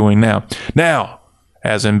Berry is doing now. Now,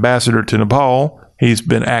 as ambassador to Nepal, he's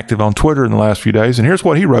been active on Twitter in the last few days. And here's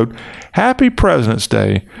what he wrote. Happy President's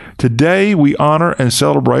Day. Today we honor and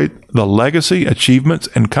celebrate the legacy, achievements,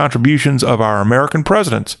 and contributions of our American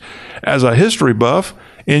presidents. As a history buff,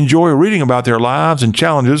 enjoy reading about their lives and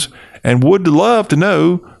challenges and would love to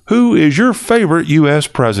know who is your favorite U.S.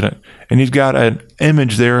 president. And he's got an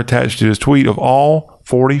image there attached to his tweet of all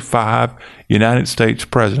 45 United States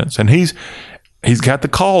presidents. And he's got the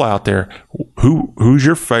call out there. Who's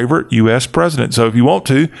your favorite U.S. president? So if you want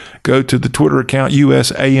to, go to the Twitter account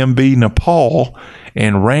USAMB Nepal,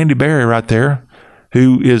 and Randy Berry right there,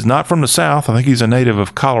 who is not from the South. I think he's a native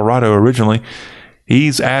of Colorado originally.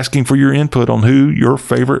 He's asking for your input on who your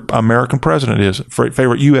favorite American president is,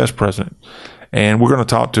 favorite U.S. president. And we're going to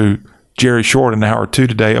talk to Jerry Short in hour 2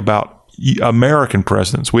 today about American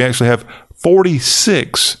presidents. We actually have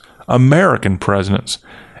 46 American presidents.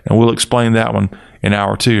 And we'll explain that one in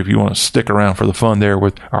hour 2 if you want to stick around for the fun there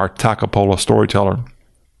with our Takapola storyteller.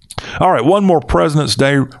 All right, one more President's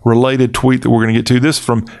Day related tweet that we're going to get to. This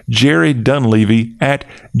from Jerry Dunleavy at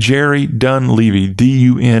Jerry Dunleavy,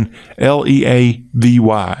 Dunleavy.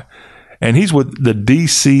 And he's with the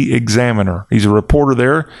D.C. Examiner. He's a reporter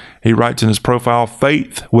there. He writes in his profile,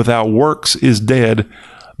 faith without works is dead.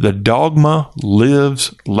 The dogma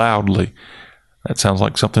lives loudly. That sounds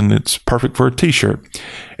like something that's perfect for a T-shirt.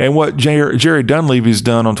 And what Jerry Dunleavy's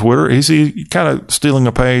done on Twitter is he kind of stealing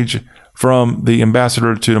a page from the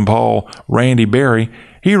ambassador to Nepal, Randy Berry.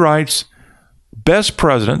 He writes, best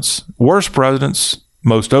presidents, worst presidents,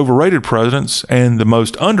 most overrated presidents, and the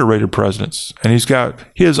most underrated presidents. And he's got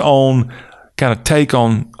his own kind of take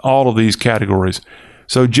on all of these categories.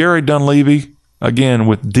 So Jerry Dunleavy, again,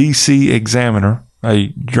 with D.C. Examiner, a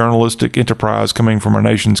journalistic enterprise coming from our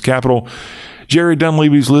nation's capital. Jerry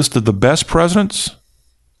Dunleavy's list of the best presidents.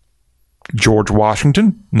 George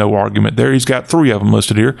Washington, no argument there. He's got 3 of them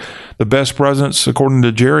listed here. The best presidents, according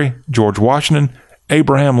to Jerry, George Washington,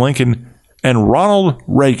 Abraham Lincoln, and Ronald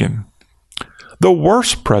Reagan. The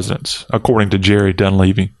worst presidents, according to Jerry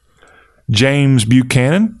Dunleavy, James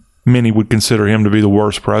Buchanan. Many would consider him to be the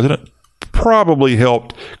worst president. probably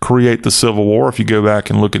helped create the Civil War. If you go back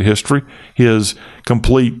and look at history, his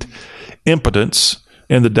complete impotence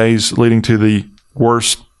in the days leading to the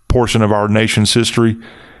worst portion of our nation's history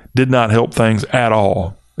did not help things at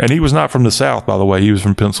all. And he was not from the South, by the way. He was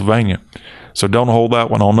from Pennsylvania. So don't hold that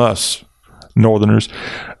one on us, Northerners.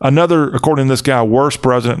 Another, according to this guy, worst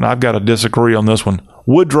president, and I've got to disagree on this one,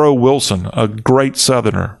 Woodrow Wilson, a great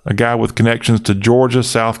Southerner, a guy with connections to Georgia,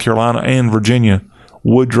 South Carolina, and Virginia.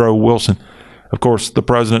 Woodrow Wilson, of course, the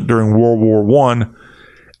president during World War I.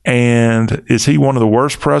 And is he one of the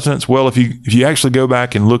worst presidents? Well, if you actually go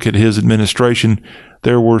back and look at his administration,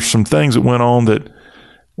 there were some things that went on that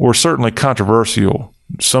were certainly controversial.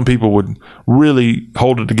 Some people would really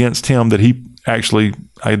hold it against him that he actually,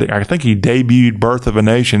 I think he debuted Birth of a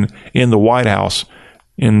Nation in the White House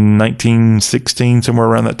in 1916, somewhere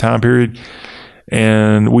around that time period.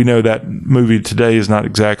 And we know that movie today is not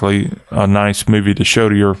exactly a nice movie to show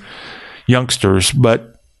to your youngsters,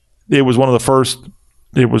 but it was one of the first.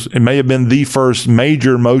 It may have been the first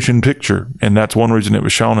major motion picture, and that's one reason it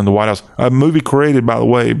was shown in the White House. A movie created, by the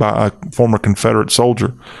way, by a former Confederate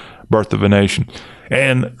soldier, Birth of a Nation.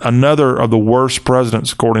 And another of the worst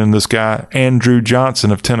presidents, according to this guy, Andrew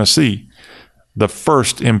Johnson of Tennessee, the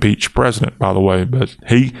first impeached president, by the way. But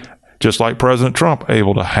he, just like President Trump,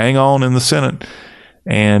 able to hang on in the Senate.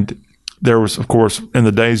 And there was, of course, in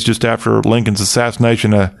the days just after Lincoln's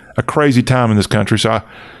assassination, a crazy time in this country. So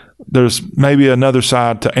there's maybe another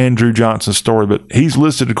side to Andrew Johnson's story, but he's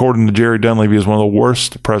listed, according to Jerry Dunleavy, as one of the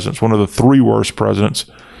worst presidents, one of the 3 worst presidents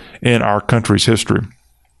in our country's history.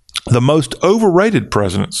 The most overrated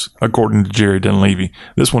presidents, according to Jerry Dunleavy.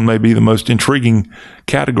 This one may be the most intriguing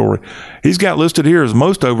category. He's got listed here as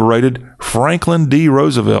most overrated Franklin D.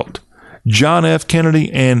 Roosevelt, John F.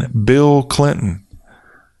 Kennedy, and Bill Clinton.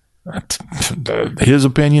 His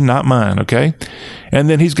opinion, not mine, okay? And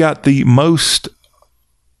then he's got the most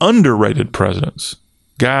underrated presidents,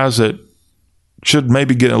 guys that should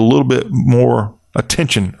maybe get a little bit more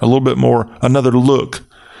attention, a little bit more, another look.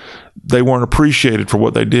 They weren't appreciated for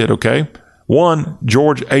what they did, okay? 1,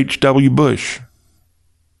 George H.W. Bush.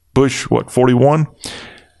 Bush, 41?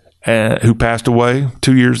 Who passed away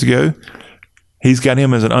 2 years ago. He's got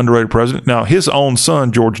him as an underrated president. Now, his own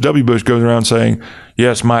son, George W. Bush, goes around saying,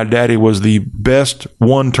 yes, my daddy was the best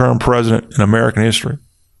one-term president in American history.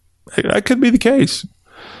 That could be the case.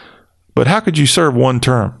 But how could you serve one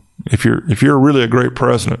term? If you're really a great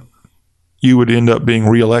president, you would end up being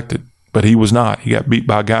reelected. But he was not. He got beat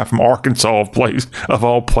by a guy from Arkansas, of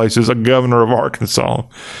all places, a governor of Arkansas.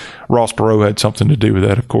 Ross Perot had something to do with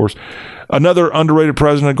that, of course. Another underrated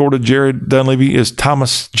president, according to Jared Dunleavy, is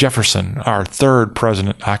Thomas Jefferson, our 3rd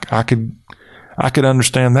president. I could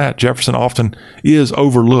understand that. Jefferson often is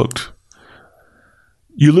overlooked.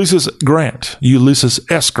 Ulysses S. Grant,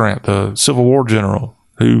 the Civil War general,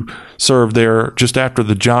 who served there just after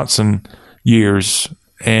the Johnson years,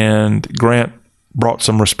 and Grant brought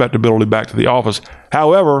some respectability back to the office.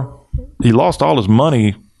 However, he lost all his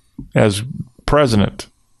money as president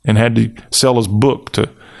and had to sell his book to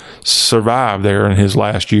survive there in his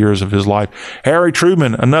last years of his life. Harry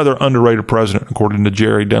Truman, another underrated president, according to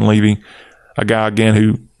Jerry Dunleavy, a guy, again,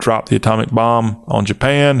 who dropped the atomic bomb on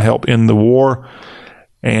Japan, helped end the war,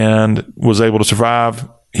 and was able to survive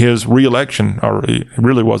his re-election, or it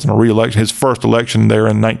really wasn't a re-election, his first election there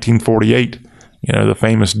in 1948. The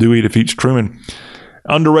famous Dewey defeats Truman.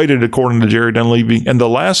 Underrated, according to Jerry Dunleavy. And the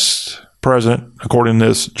last president, according to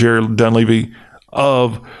this, Jerry Dunleavy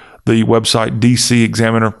of the website DC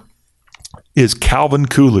Examiner, is Calvin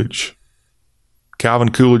Coolidge. Calvin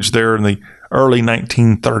Coolidge there in the early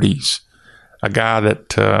 1930s. A guy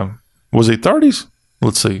that, was he 30s?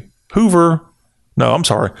 Let's see. Hoover. No, I'm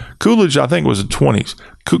sorry. Coolidge, I think, was the 20s.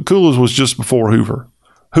 Coolidge was just before Hoover.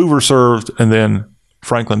 Hoover served, and then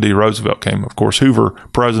Franklin D. Roosevelt came. Of course, Hoover,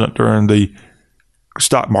 president during the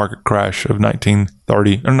stock market crash of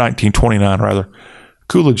 1929, rather.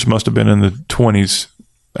 Coolidge must have been in the 20s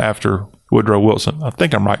after Woodrow Wilson. I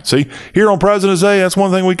think I'm right. See, here on President's Day, that's one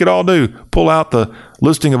thing we could all do. Pull out the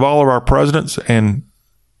listing of all of our presidents and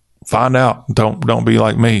find out. Don't be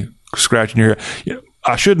like me, scratching your head.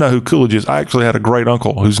 I should know who Coolidge is. I actually had a great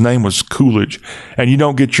uncle whose name was Coolidge. And you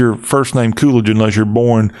don't get your first name Coolidge unless you're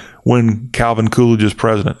born when Calvin Coolidge is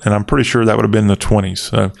president. And I'm pretty sure that would have been in the 20s.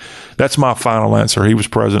 So that's my final answer. He was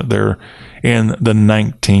president there in the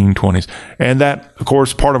 1920s. And that, of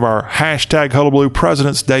course, part of our hashtag Hullabaloo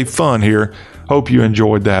President's Day fun here Hope you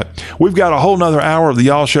enjoyed that. We've got a whole nother hour of the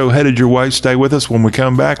Y'all Show headed your way. Stay with us. When we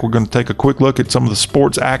come back, we're going to take a quick look at some of the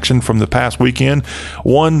sports action from the past weekend.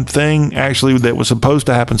 One thing actually that was supposed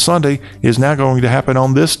to happen Sunday is now going to happen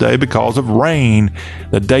on this day because of rain.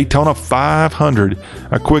 The Daytona 500.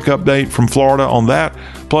 A quick update from Florida on that.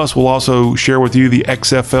 Plus, we'll also share with you the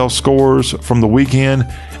XFL scores from the weekend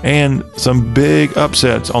and some big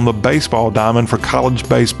upsets on the baseball diamond for college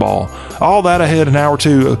baseball. All that ahead in hour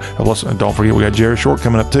two. Don't forget, we got Jerry Short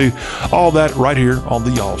coming up too. All that right here on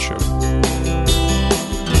the Y'all Show.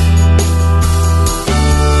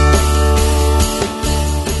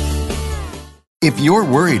 If you're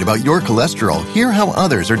worried about your cholesterol, hear how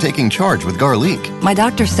others are taking charge with Garlic. My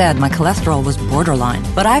doctor said my cholesterol was borderline,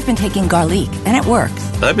 but I've been taking Garlic, and it works.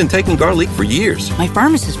 I've been taking Garlic for years. My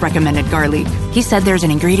pharmacist recommended Garlic. He said there's an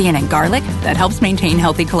ingredient in garlic that helps maintain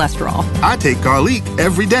healthy cholesterol. I take Garlic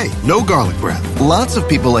every day. No garlic breath. Lots of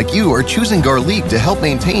people like you are choosing Garlic to help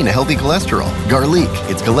maintain a healthy cholesterol. Garlic,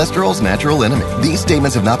 it's cholesterol's natural enemy. These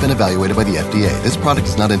statements have not been evaluated by the FDA. This product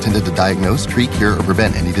is not intended to diagnose, treat, cure, or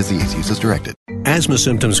prevent any disease. Use as directed. Asthma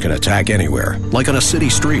symptoms can attack anywhere, like on a city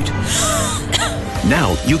street.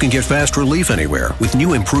 Now you can get fast relief anywhere with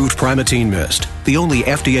new improved Primatene Mist, the only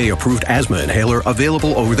FDA-approved asthma inhaler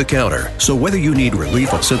available over the counter. So whether you need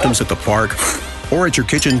relief of symptoms at the park or at your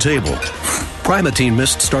kitchen table, Primatene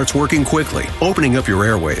Mist starts working quickly, opening up your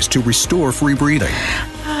airways to restore free breathing.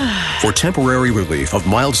 For temporary relief of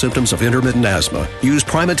mild symptoms of intermittent asthma, use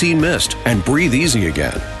Primatene Mist and breathe easy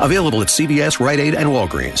again. Available at CVS, Rite Aid, and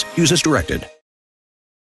Walgreens. Use as directed.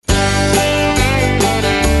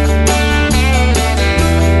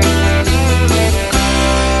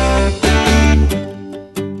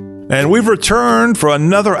 And we've returned for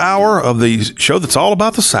another hour of the show that's all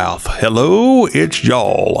about the South. Hello, it's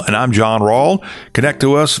y'all, and I'm John Rawl. Connect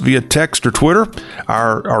to us via text or Twitter.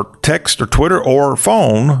 Our text or Twitter or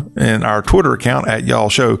phone, and our Twitter account at Y'all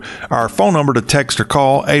Show. Our phone number to text or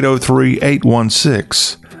call,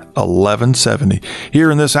 803-816-1170. Here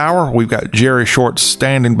in this hour, we've got Jerry Short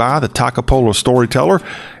standing by, the Takapola storyteller.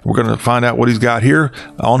 We're going to find out what he's got here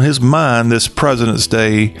on his mind this President's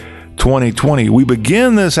Day 2020. We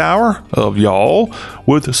begin this hour of y'all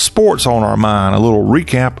with sports on our mind, a little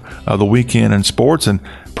recap of the weekend in sports, and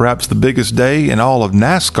perhaps the biggest day in all of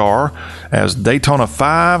NASCAR as Daytona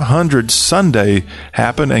 500 Sunday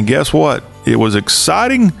happened. And guess what? It was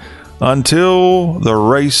exciting until the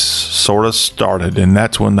race sort of started, and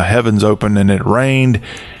that's when the heavens opened and it rained.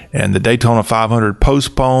 And the Daytona 500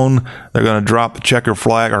 postponed. They're going to drop the checker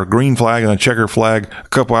flag or green flag and the checker flag a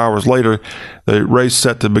couple hours later. The race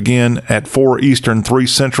set to begin at 4 Eastern, 3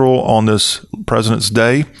 Central on this President's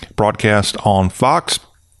Day, broadcast on Fox.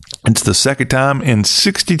 It's the second time in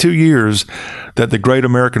 62 years that the Great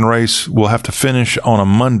American Race will have to finish on a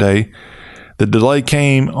Monday. The delay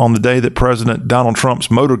came on the day that President Donald Trump's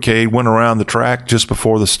motorcade went around the track just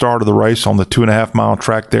before the start of the race on the 2.5-mile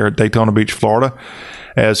track there at Daytona Beach, Florida,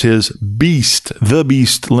 as his the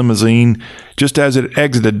Beast limousine, just as it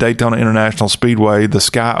exited Daytona International Speedway, the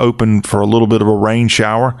sky opened for a little bit of a rain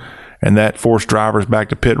shower, and that forced drivers back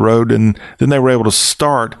to pit road. And then they were able to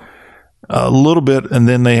start a little bit, and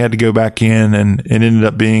then they had to go back in, and it ended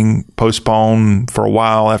up being postponed for a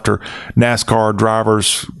while after NASCAR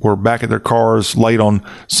drivers were back at their cars late on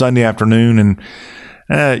Sunday afternoon.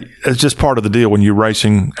 And it's just part of the deal when you're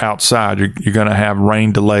racing outside. You're going to have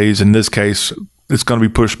rain delays. In this case, it's going to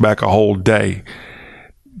be pushed back a whole day.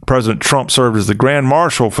 President Trump served as the Grand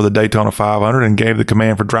Marshal for the Daytona 500 and gave the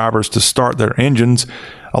command for drivers to start their engines.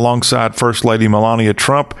 Alongside First Lady Melania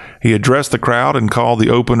Trump, he addressed the crowd and called the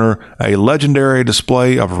opener a legendary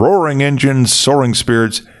display of roaring engines, soaring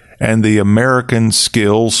spirits, and the American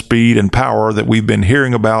skill, speed, and power that we've been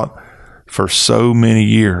hearing about for so many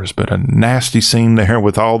years. But a nasty scene there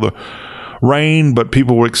with all the rain, but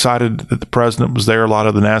people were excited that the president was there. A lot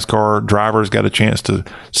of the NASCAR drivers got a chance to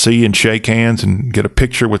see and shake hands and get a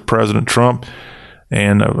picture with President Trump,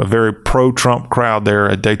 and a very pro-Trump crowd there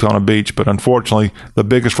at Daytona Beach. But unfortunately, the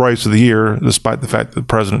biggest race of the year, despite the fact that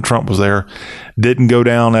President Trump was there, didn't go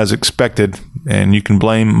down as expected. And you can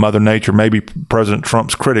blame Mother Nature. Maybe President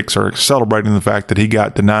Trump's critics are celebrating the fact that he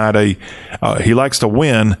got denied he likes to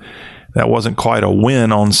win. That wasn't quite a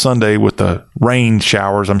win on Sunday with the rain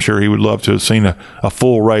showers. I'm sure he would love to have seen a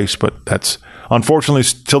full race, but that's unfortunately,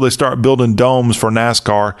 till they start building domes for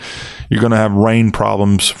NASCAR, you're going to have rain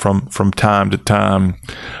problems from time to time.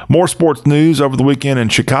 More sports news over the weekend in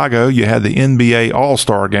Chicago. You had the NBA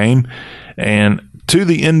All-Star Game, and to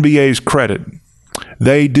the NBA's credit,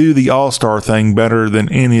 they do the All-Star thing better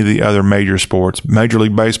than any of the other major sports. Major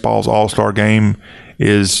League Baseball's All-Star Game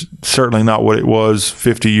is certainly not what it was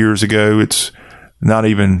 50 years ago. It's not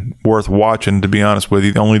even worth watching, to be honest with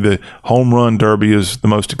you. Only the home run derby is the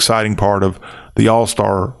most exciting part of the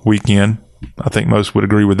All-Star weekend. I think most would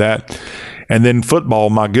agree with that. And then football,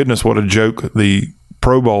 my goodness, what a joke the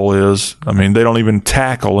Pro Bowl is. I mean, they don't even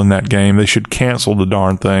tackle in that game. They should cancel the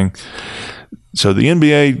darn thing. So the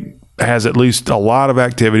NBA has at least a lot of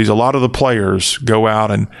activities. A lot of the players go out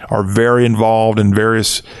and are very involved in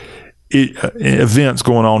various events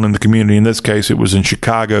going on in the community. In this case, it was in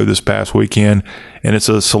Chicago this past weekend, and it's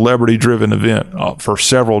a celebrity-driven event for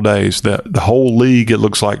several days. The whole league, it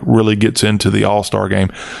looks like, really gets into the All-Star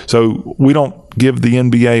game. So we don't give the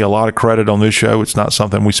NBA a lot of credit on this show. It's not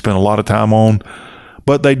something we spend a lot of time on,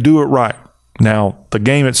 but they do it right. Now, the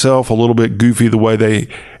game itself, a little bit goofy the way they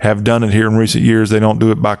have done it here in recent years. They don't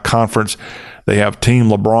do it by conference. They have Team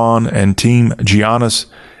LeBron and Team Giannis,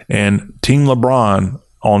 and Team LeBron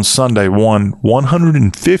on Sunday won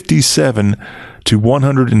 157 to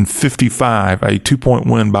 155, a 2-point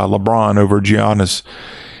win by LeBron over Giannis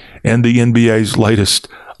in the NBA's latest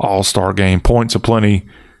All-Star game. Points aplenty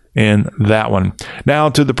in that one. Now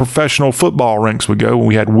to the professional football ranks we go.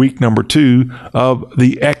 We had week number 2 of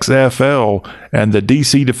the XFL, and the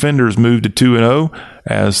DC Defenders moved to 2-0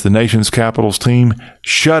 as the nation's Capitals team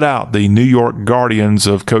shut out the New York Guardians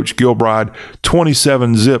of Coach Gilbride.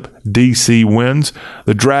 27-zip DC wins.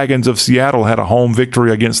 The Dragons of Seattle had a home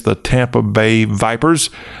victory against the Tampa Bay Vipers.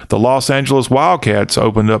 The Los Angeles Wildcats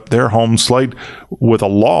opened up their home slate with a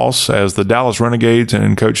loss as the Dallas Renegades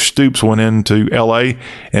and Coach Stoops went into L.A.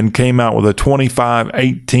 and came out with a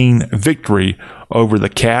 25-18 victory over the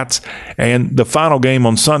Cats. And the final game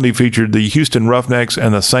on Sunday featured the Houston Roughnecks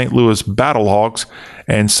and the St. Louis Battlehawks,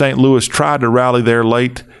 and St. Louis tried to rally there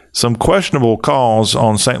late. Some questionable calls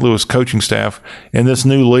on St. Louis coaching staff. In this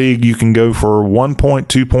new league, you can go for 1 point,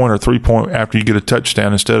 2 point, or 3 point after you get a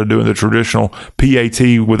touchdown instead of doing the traditional PAT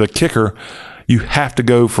with a kicker. You have to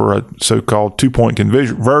go for a so-called 2-point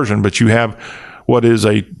conversion, but you have what is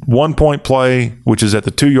a 1 point play, which is at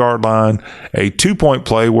the 2-yard line, a 2-point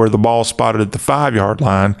play where the ball spotted at the 5-yard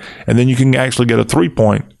line, and then you can actually get a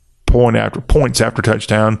 3-points after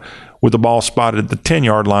touchdown with the ball spotted at the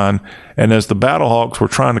 10-yard line. And as the Battlehawks were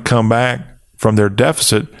trying to come back from their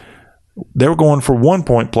deficit, they were going for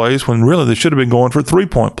 1-point plays when really they should have been going for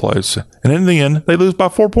 3-point plays. And in the end, they lose by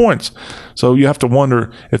 4 points. So you have to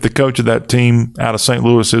wonder if the coach of that team out of St.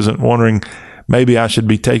 Louis isn't wondering, maybe I should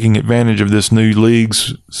be taking advantage of this new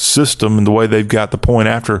league's system and the way they've got the point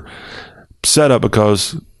after set up,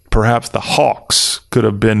 because perhaps the Hawks could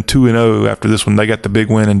have been 2-0 after this one. They got the big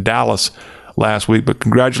win in Dallas last week. But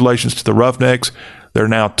congratulations to the Roughnecks. They're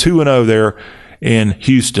now 2-0 there in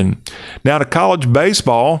Houston. Now to college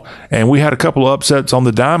baseball, and we had a couple of upsets on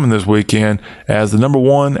the diamond this weekend as the number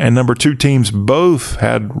 1 and number 2 teams both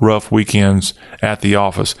had rough weekends at the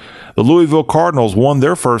office. The Louisville Cardinals won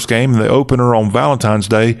their first game in the opener on Valentine's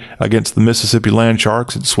Day against the Mississippi Land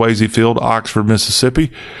Sharks at Swayze Field, Oxford, Mississippi.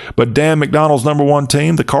 But Dan McDonald's number 1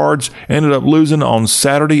 team, the Cards, ended up losing on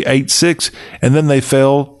Saturday 8-6, and then they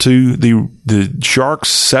fell to the Sharks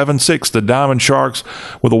 7-6, the Diamond Sharks,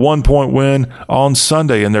 with a 1-point win on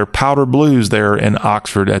Sunday in their Powder Blues there in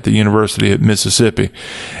Oxford at the University of Mississippi.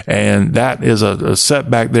 And that is a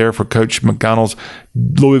setback there for Coach McDonald's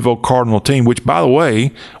Louisville Cardinal team, which, by the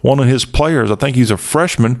way, one of his players, I think he's a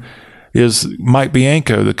freshman, is Mike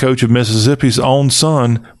Bianco, the coach of Mississippi's own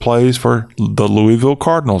son, plays for the Louisville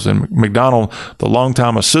Cardinals. And McDonald, the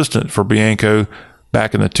longtime assistant for Bianco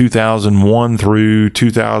back in the 2001 through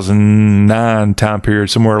 2009 time period,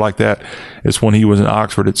 somewhere like that, is when he was in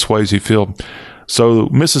Oxford at Swayze Field. So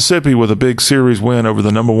Mississippi with a big series win over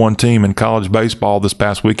the number 1 team in college baseball this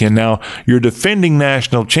past weekend. Now, your defending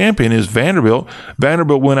national champion is Vanderbilt.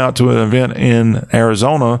 Vanderbilt went out to an event in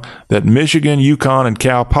Arizona that Michigan, UConn, and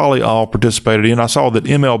Cal Poly all participated in. I saw that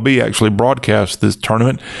MLB actually broadcast this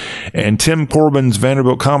tournament, and Tim Corbin's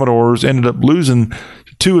Vanderbilt Commodores ended up losing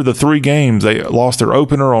 2 of the 3 games. They lost their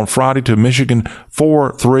opener on Friday to Michigan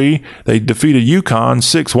 4-3. They defeated UConn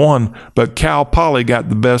 6-1, but Cal Poly got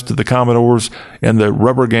the best of the Commodores in the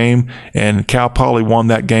rubber game, and Cal Poly won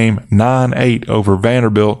that game 9-8 over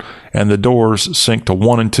Vanderbilt, and the doors sink to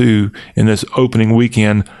 1-2 in this opening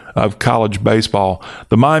weekend of college baseball.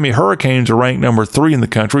 The Miami Hurricanes are ranked number 3 in the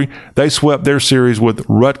country. They swept their series with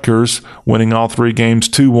Rutgers, winning all 3 games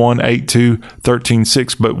 2-1, 8-2,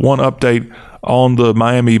 13-6. But one update on the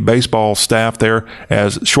Miami baseball staff there,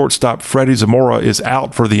 as shortstop Freddie Zamora is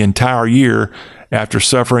out for the entire year after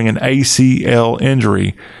suffering an ACL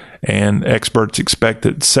injury. And experts expect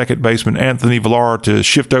that second baseman Anthony Villar to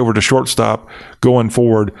shift over to shortstop going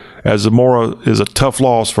forward, as Zamora is a tough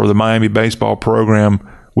loss for the Miami baseball program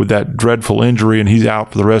with that dreadful injury, and he's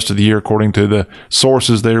out for the rest of the year, according to the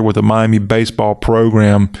sources there with the Miami baseball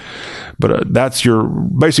program. But that's your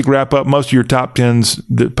basic wrap up. Most of your top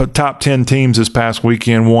 10 teams this past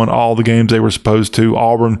weekend won all the games they were supposed to.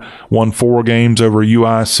 Auburn won 4 games over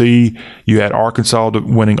UIC. You had Arkansas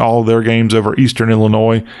winning all of their games over Eastern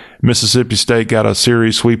Illinois. Mississippi State got a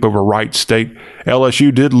series sweep over Wright State.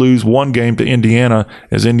 LSU did lose 1 game to Indiana,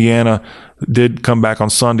 as Indiana did come back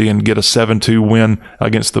on Sunday and get a 7-2 win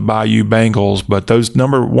against the Bayou Bengals. But those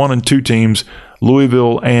number 1 and 2 teams,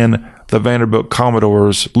 Louisville and the Vanderbilt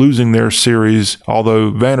Commodores, losing their series,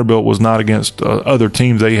 although Vanderbilt was not against other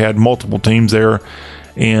teams. They had multiple teams there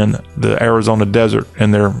in the Arizona desert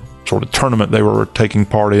in their sort of tournament they were taking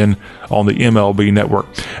part in on the MLB network.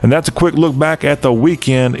 And that's a quick look back at the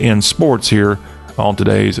weekend in sports here on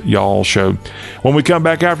today's Y'all Show. When we come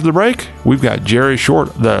back after the break, we've got Jerry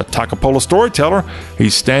Short, the Takapola storyteller.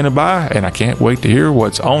 He's standing by, and I can't wait to hear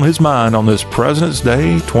what's on his mind on this President's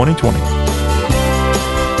Day 2020.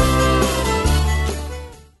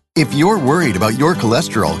 If you're worried about your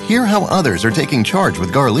cholesterol, hear how others are taking charge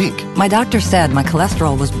with Garlic. My doctor said my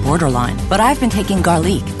cholesterol was borderline, but I've been taking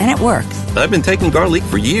Garlic, and it works. I've been taking Garlic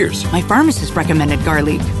for years. My pharmacist recommended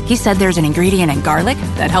Garlic. He said there's an ingredient in garlic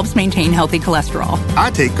that helps maintain healthy cholesterol.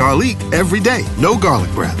 I take Garlic every day. No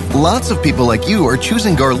garlic breath. Lots of people like you are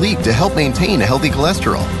choosing Garlic to help maintain a healthy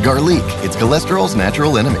cholesterol. Garlic, it's cholesterol's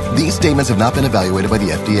natural enemy. These statements have not been evaluated by the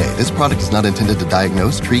FDA. This product is not intended to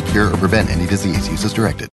diagnose, treat, cure, or prevent any disease. Use as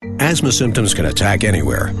directed. Asthma symptoms can attack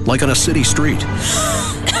anywhere, like on a city street.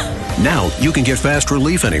 Now you can get fast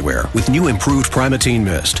relief anywhere with new improved Primatene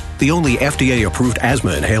Mist, the only FDA-approved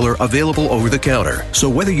asthma inhaler available over the counter. So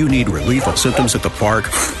whether you need relief of symptoms at the park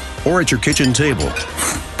or at your kitchen table,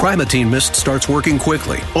 Primatene Mist starts working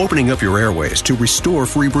quickly, opening up your airways to restore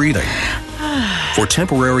free breathing. For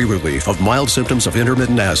temporary relief of mild symptoms of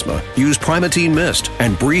intermittent asthma, use Primatene Mist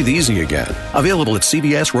and breathe easy again. Available at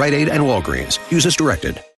CVS, Rite Aid, and Walgreens. Use as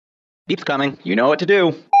directed. Beep's coming. You know what to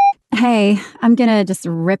do. Hey, I'm gonna just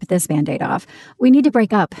rip this Band-Aid off. We need to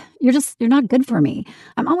break up. You're not good for me.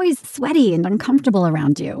 I'm always sweaty and uncomfortable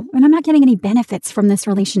around you, and I'm not getting any benefits from this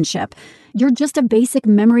relationship. You're just a basic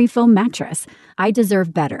memory foam mattress. I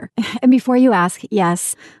deserve better. And before you ask,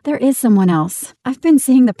 yes, there is someone else. I've been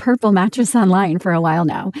seeing the purple mattress online for a while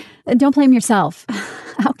now. Don't blame yourself.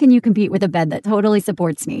 How can you compete with a bed that totally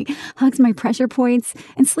supports me, hugs my pressure points,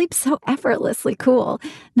 and sleeps so effortlessly cool?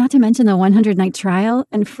 Not to mention the 100-night trial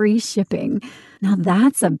and free shipping. Now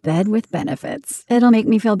that's a bed with benefits. It'll make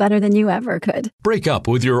me feel better than you ever could. Break up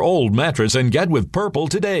with your old mattress and get with Purple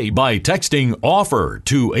today by texting OFFER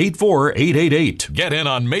to 84888. Get in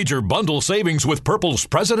on major bundle savings with Purple's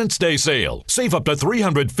President's Day sale. Save up to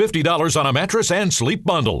 $350 on a mattress and sleep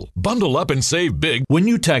bundle. Bundle up and save big when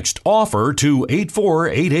you text OFFER to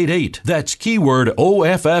 84888. That's keyword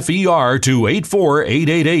OFFER to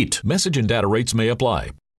 84888. Message and data rates may apply.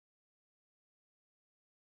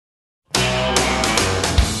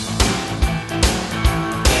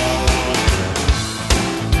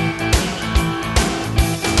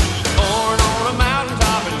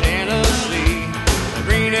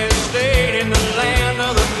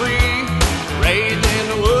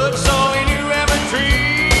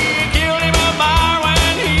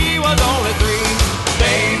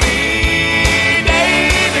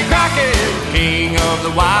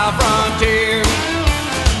 Wild frontier.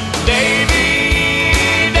 Davy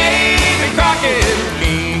Crockett,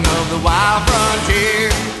 king of the wild frontier.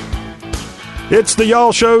 It's the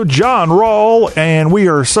Y'all Show, John Rawl, and we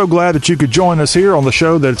are so glad that you could join us here on the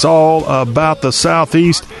show that's all about the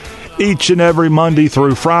Southeast. Each and every Monday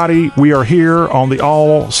through Friday, we are here on the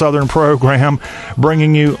All Southern program,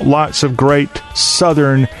 bringing you lots of great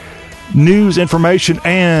Southern news, information,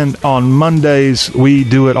 and on Mondays we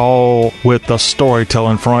do it all with the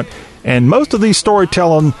storytelling front. And most of these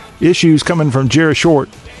storytelling issues coming from Jerry Short,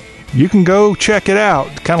 you can go check it out.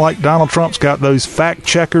 Kind of like Donald Trump's got those fact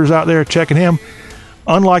checkers out there checking him.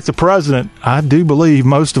 Unlike the president, I do believe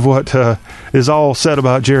most of what is all said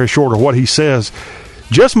about Jerry Short, or what he says,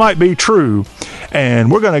 just might be true.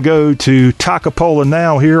 And we're going to go to Takapola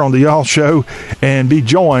now here on the Y'all Show and be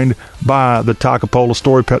joined by the Takapola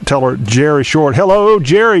storyteller, Jerry Short. Hello,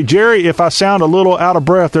 Jerry. Jerry, if I sound a little out of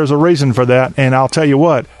breath, there's a reason for that. And I'll tell you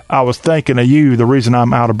what, I was thinking of you, the reason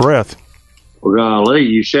I'm out of breath. Well, golly,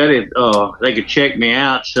 you said it. They could check me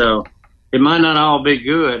out, so it might not all be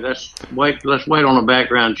good. Let's wait on a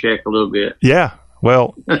background check a little bit. Yeah.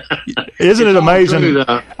 Well, isn't it amazing? True,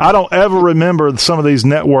 I don't ever remember some of these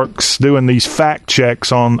networks doing these fact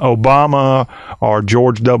checks on Obama or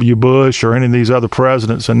George W. Bush or any of these other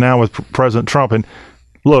presidents, and now with President Trump. And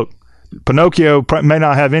look, Pinocchio may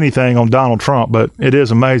not have anything on Donald Trump, but it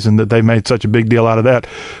is amazing that they made such a big deal out of that.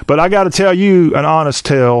 But I got to tell you an honest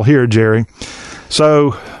tale here, Jerry.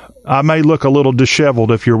 So I may look a little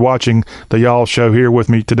disheveled if you're watching the Y'all Show here with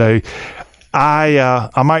me today. I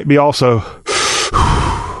might be also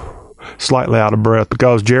slightly out of breath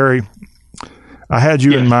because, Jerry, I had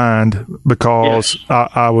you in mind because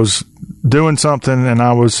I was doing something and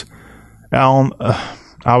I was having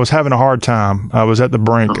a hard time. I was at the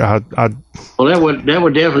brink. Well, that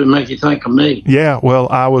would definitely make you think of me. Yeah. Well,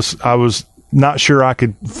 I was not sure I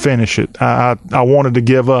could finish it. I wanted to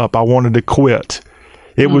give up. I wanted to quit.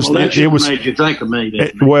 It was made you think of me.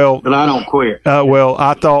 But I don't quit. Well,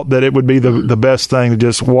 I thought that it would be the best thing to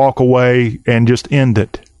just walk away and just end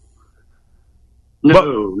it.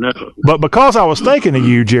 No. But because I was thinking of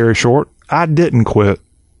you, Jerry Short, I didn't quit.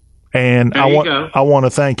 And I want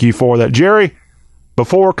to thank you for that. Jerry,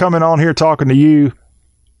 before coming on here talking to you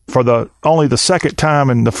for only the second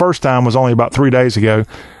time, and the first time was only about 3 days ago,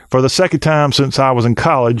 for the second time since I was in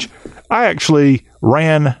college, I actually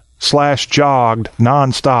ran/jogged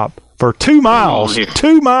nonstop for 2 miles.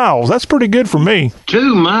 2 miles. That's pretty good for me.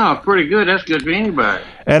 2 miles, pretty good. That's good for anybody.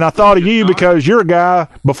 And I thought of you because you're a guy,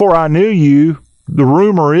 before I knew you, the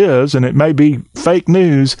rumor is, and it may be fake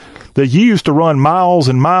news, that you used to run miles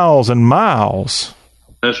and miles and miles.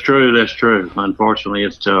 That's true. Unfortunately,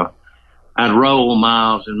 it's I'd roll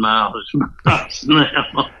miles and miles and miles now.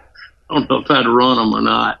 I don't know if I'd run them or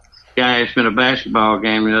not. Guy asked me at a basketball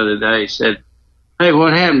game the other day, said, "Hey,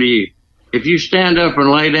 what happened to you? If you stand up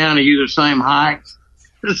and lay down, are you the same height?"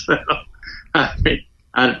 So I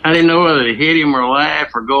didn't know whether to hit him or laugh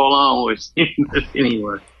or go along with him. But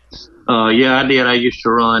anyway, yeah, I did. I used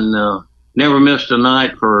to run, never missed a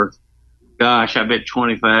night for, gosh, I bet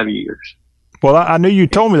 25 years. Well, I knew you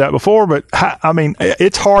told me that before, but I mean,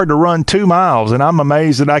 it's hard to run 2 miles, and I'm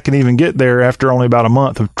amazed that I can even get there after only about a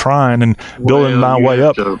month of trying and building my way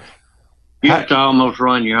up. You have to almost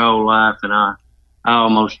run your whole life, and I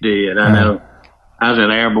almost did. I know I was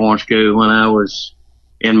at airborne school when I was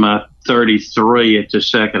in my 33 at the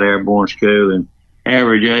 2nd Airborne School, and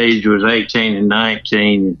average age was 18 and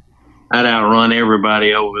 19. I'd outrun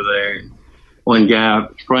everybody over there. One guy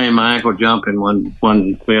sprained my ankle jumping one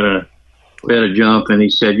we had a jump, and he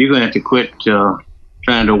said, "You're going to have to quit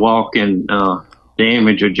trying to walk in the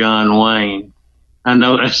image of John Wayne. I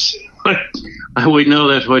know we know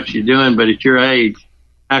that's what you're doing, but at your age,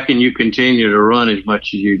 how can you continue to run as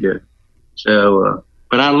much as you do?" So,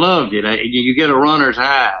 but I loved it. You get a runner's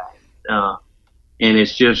high, and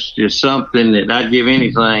it's just something that I'd give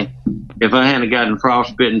anything. If I hadn't gotten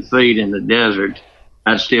frostbitten feet in the desert,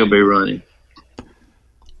 I'd still be running.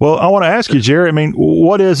 Well, I want to ask you, Jerry, I mean,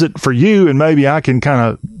 what is it for you, and maybe I can kind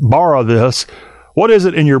of borrow this, what is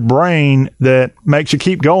it in your brain that makes you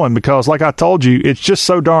keep going? Because like I told you, it's just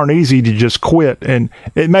so darn easy to just quit. And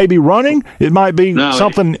it may be running. It might be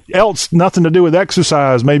something else, nothing to do with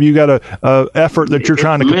exercise. Maybe you got a effort that you're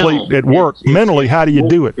trying to complete at work. Mentally, how do you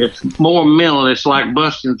do it? It's more mental. It's like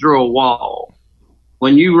busting through a wall.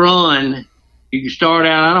 When you run, you can start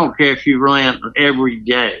out, I don't care if you run every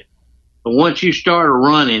day. But once you start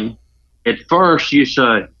running, at first you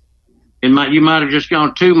say, you might have just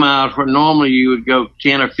gone 2 miles where normally you would go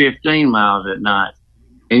 10 or 15 miles at night.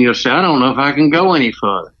 And you'll say, I don't know if I can go any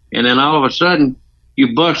further. And then all of a sudden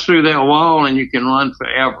you bust through that wall and you can run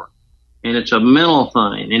forever. And it's a mental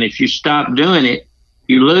thing. And if you stop doing it,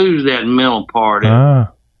 you lose that mental part of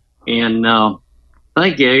it. And I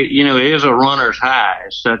think, it is a runner's high.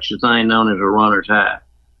 It's such a thing known as a runner's high.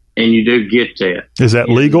 And you do get that. Is that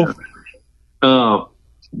legal?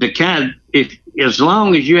 As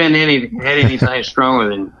long as you hadn't had anything stronger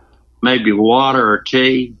than maybe water or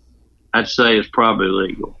tea, I'd say it's probably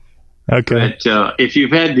legal. Okay. But if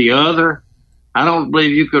you've had the other, I don't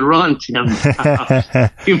believe you could run 10 miles.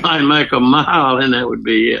 You might make a mile, and that would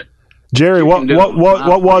be it. Jerry, what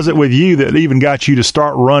was it with you that even got you to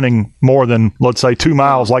start running more than, let's say, 2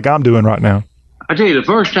 miles like I'm doing right now? I tell you, the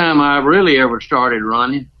first time I really ever started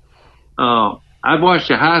running, I watched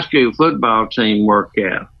a high school football team work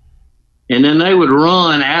out, and then they would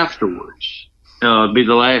run afterwards. It'd be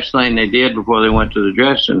the last thing they did before they went to the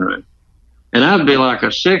dressing room. And I'd be like a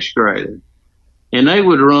 6th grader, and they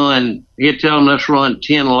would run. He'd tell them, let's run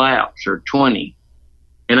 10 laps or 20.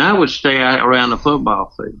 And I would stay out around the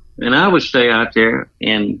football field, and I would stay out there,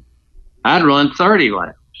 and I'd run 30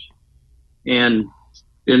 laps. And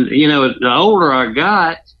the older I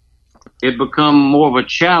got, it become more of a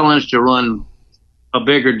challenge to run a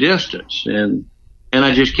bigger distance, and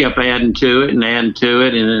I just kept adding to it, and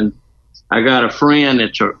then I got a friend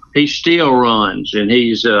he still runs, and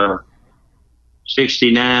he's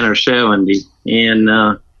 69 or 70. And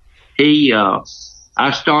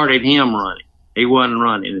I started him running. He wasn't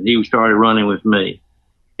running, and he started running with me.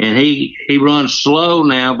 And he runs slow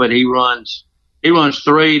now, but he runs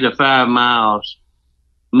 3 to 5 miles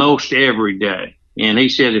most every day. And he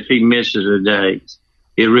said if he misses a day,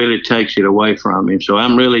 it really takes it away from him. So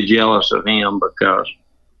I'm really jealous of him because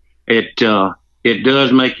it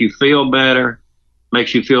does make you feel better,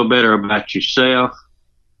 makes you feel better about yourself.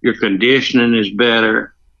 Your conditioning is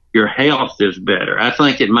better. Your health is better. I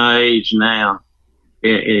think at my age now,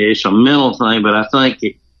 it's a mental thing, but I think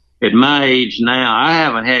at my age now, I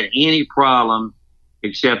haven't had any problem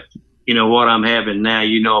except, what I'm having now.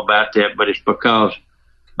 You know about that, but it's because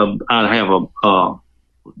I have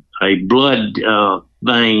a blood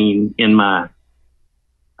vein in my,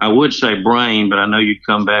 I would say brain, but I know you'd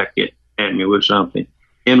come back at me with something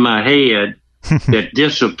in my head that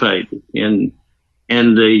dissipated. And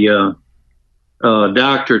the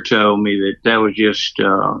doctor told me that was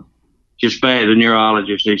just bad. The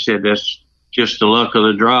neurologist, he said that's just the luck of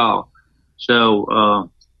the draw. So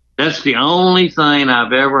that's the only thing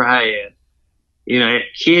I've ever had.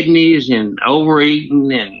 Kidneys and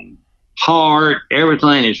overeating and heart,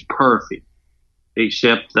 everything is perfect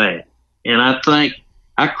except that. And I think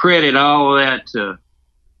I credit all of that to,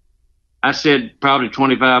 I said probably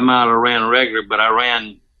 25 miles I ran regular, but I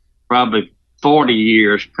ran probably 40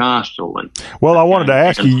 years constantly. Well, I wanted to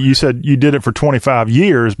ask you said you did it for 25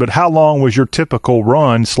 years, but how long was your typical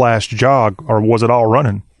run/jog, or was it all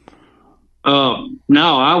running? No,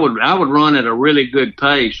 I would run at a really good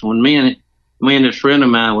pace. When me and this friend of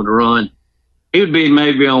mine would run, he would be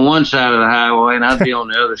maybe on one side of the highway and I'd be on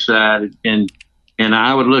the other side, and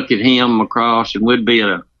I would look at him across, and we'd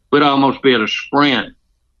almost be at a sprint,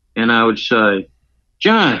 and I would say,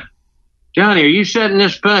 Johnny, are you setting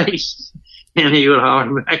this pace? And he would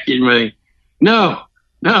holler back at me, no,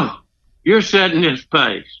 you're setting this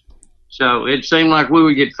pace. So it seemed like we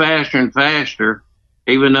would get faster and faster,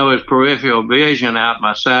 even though his peripheral vision out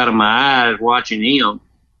my side of my eyes watching him,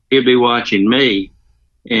 he'd be watching me.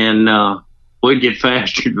 And we'd get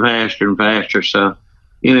faster and faster and faster. So,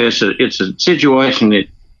 it's a situation that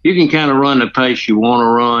you can kind of run the pace you want to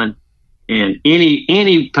run, and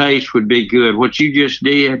any pace would be good. What you just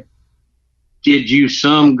did you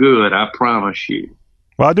some good, I promise you.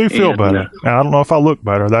 Well, I do feel better. I don't know if I look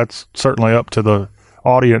better. That's certainly up to the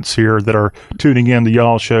audience here that are tuning in to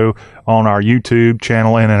Y'all Show on our YouTube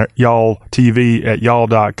channel and at Y'all TV at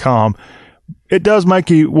y'all.com. It does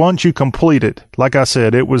make you, once you complete it, like I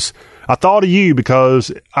said, I thought of you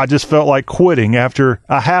because I just felt like quitting after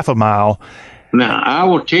a half a mile. Now, I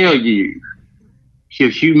will tell you, the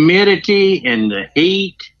humidity and the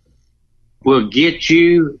heat will get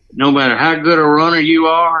you, no matter how good a runner you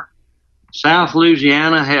are. South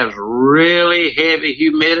Louisiana has really heavy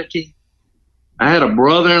humidity. I had a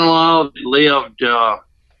brother-in-law that lived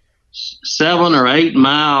 7 or 8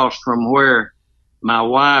 miles from where my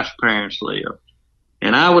wife's parents lived.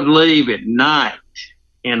 And I would leave at night,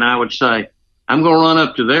 and I would say, I'm going to run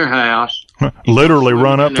up to their house. Literally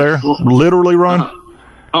run up there? Literally run?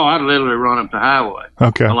 I'd literally run up the highway.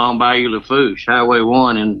 Okay. Along Bayou Lafourche, Highway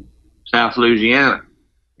 1 in South Louisiana.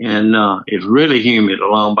 And it's really humid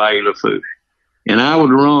along Bayou Lafourche. And I would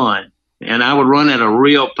run at a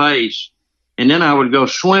real pace. And then I would go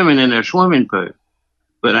swimming in their swimming pool.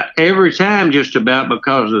 But every time, just about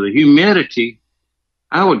because of the humidity,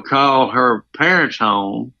 I would call her parents'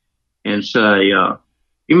 home and say,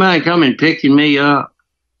 you mind coming picking me up?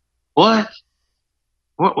 What?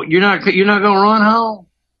 You're not going to run home?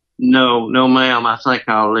 No, ma'am. I think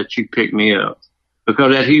I'll let you pick me up,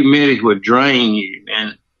 because that humidity would drain you.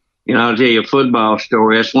 And, I'll tell you a football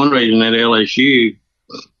story. That's one reason that LSU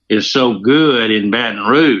is so good in Baton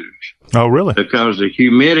Rouge. Oh, really? Because the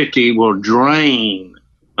humidity will drain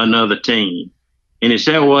another team. And it's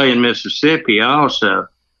that way in Mississippi also.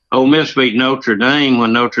 Ole Miss beat Notre Dame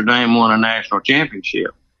when Notre Dame won a national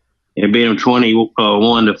championship. It beat them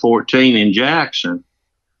 21-14 in Jackson.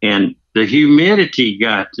 And the humidity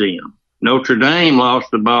got them. Notre Dame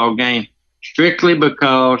lost the ball game strictly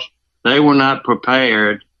because they were not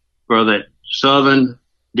prepared for that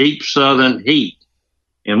deep southern heat.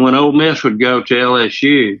 And when Ole Miss would go to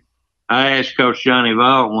LSU, I asked Coach Johnny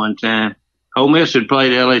Vaught one time, Ole Miss had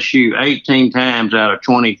played LSU 18 times out of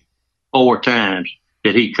 24 times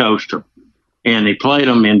that he coached them. And he played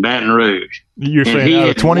them in Baton Rouge. You're saying out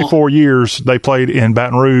of 24 years, they played in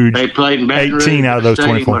Baton Rouge. They played in Baton Rouge. 18 out of those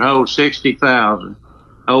 24. The stadium would hold 60,000.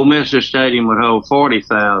 Ole Miss's stadium would hold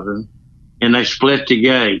 40,000. And they split the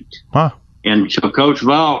gate. Huh. And so Coach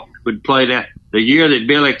Vaught would play that. The year that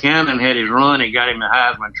Billy Cannon had his run, he got him the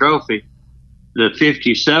Heisman Trophy. the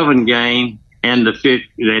 57 game and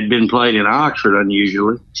they'd been played in Oxford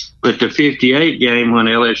unusually, but the 58 game when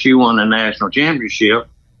LSU won the national championship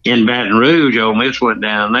in Baton Rouge, Ole Miss went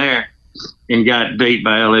down there and got beat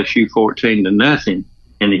by LSU 14-0,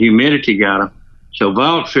 and the humidity got them. So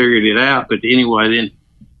Vaught figured it out, but anyway, then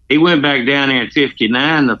he went back down there in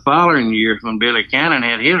 59 the following year when Billy Cannon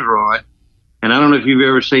had his run. And I don't know if you've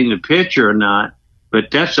ever seen the picture or not,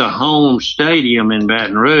 but that's a home stadium in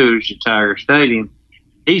Baton Rouge, the Tiger Stadium.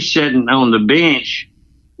 He's sitting on the bench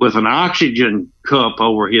with an oxygen cup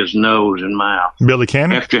over his nose and mouth. Billy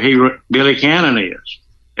Cannon? Billy Cannon is.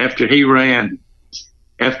 After he ran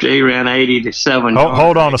 80-7.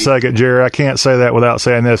 Hold on a second, Jerry. I can't say that without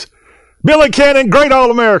saying this. Billy Cannon, great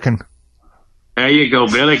All-American. There you go,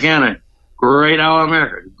 Billy Cannon. Great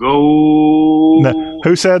All-American. Go. Now,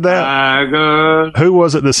 who said that? Tiger. Who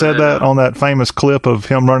was it that said that on that famous clip of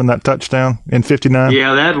him running that touchdown in 59?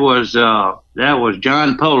 Yeah, that was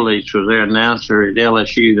John Police was their announcer at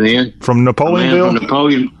LSU then. From Napoleonville? From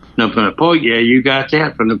Napoleon. Yeah, you got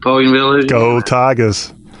that from Napoleonville. Go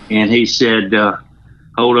Tigers. And he said,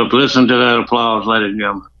 hold up, listen to that applause, ladies and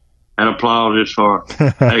gentlemen. That applause is for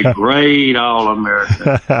a great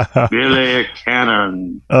All-American, Billy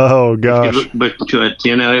Cannon. Oh, gosh. But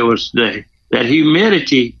it was that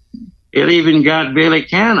humidity, it even got Billy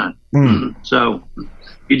Cannon. So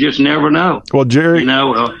you just never know. Well, Jerry,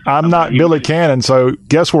 I'm not Billy Cannon, so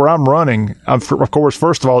guess where I'm running? Of course,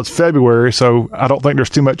 first of all, it's February, so I don't think there's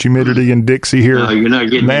too much humidity in Dixie here. No, you're not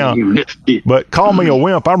getting now. any humidity. But call me a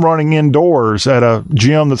wimp. I'm running indoors at a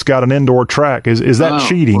gym that's got an indoor track. Is that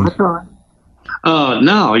cheating?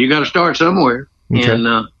 No, you got to start somewhere. Okay. And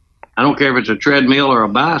I don't care if it's a treadmill or a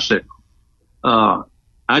bicycle.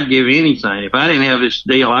 I'd give anything. If I didn't have this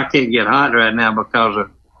deal, I can't get hot right now because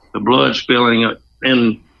of the blood spilling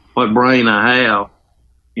in what brain I have.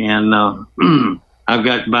 And I've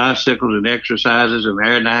got bicycles and exercises and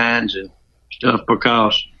airdynes and stuff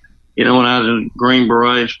because, when I was in Green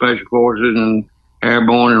Beret, Special Forces and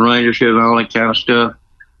Airborne and Rangership and all that kind of stuff,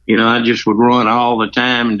 I just would run all the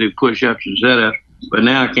time and do push-ups and sit-ups. But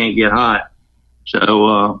now I can't get hot.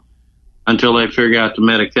 So until they figure out the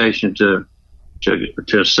medication to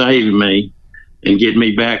save me and get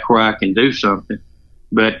me back where I can do something.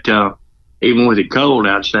 But even with it cold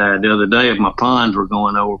outside, the other day, my ponds were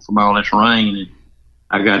going over from all this rain, and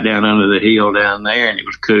I got down under the hill down there, and it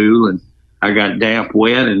was cool, and I got damp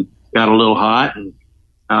wet and got a little hot, and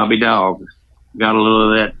I'll be dogged. Got a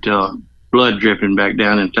little of that blood dripping back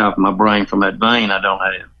down in the top of my brain from that vein I don't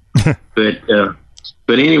have.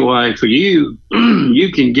 But anyway, for you,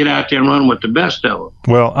 you can get out there and run with the best of them.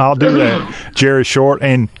 Well, I'll do that, Jerry Short,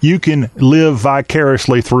 and you can live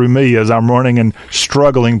vicariously through me as I'm running and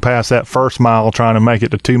struggling past that first mile trying to make it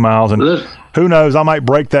to 2 miles. And who knows, I might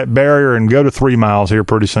break that barrier and go to 3 miles here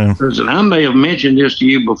pretty soon. Listen, I may have mentioned this to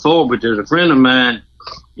you before, but there's a friend of mine,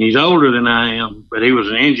 he's older than I am, but he was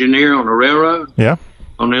an engineer on the railroad. Yeah.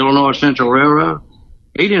 On the Illinois Central Railroad.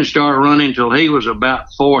 He didn't start running until he was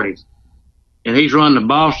about 40. And he's run the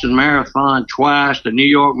Boston Marathon twice, the New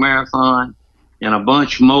York Marathon, and a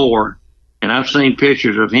bunch more. And I've seen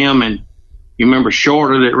pictures of him. And you remember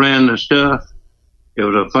Shorter that ran the stuff? It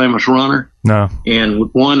was a famous runner. No.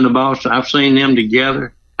 And won the Boston. I've seen them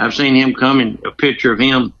together. I've seen him a picture of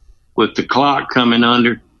him with the clock coming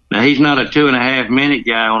under. Now, he's not a 2.5 minute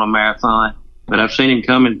guy on a marathon, but I've seen him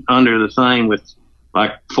coming under the thing with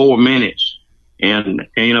like 4 minutes. And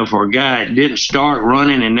for a guy that didn't start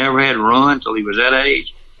running and never had run until he was that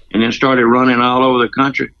age and then started running all over the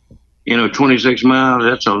country, 26 miles,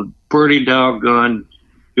 that's a pretty doggone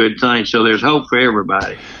good thing. So there's hope for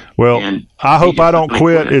everybody. Well, and I hope I don't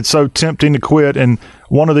quit. It's so tempting to quit. And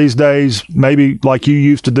one of these days, maybe like you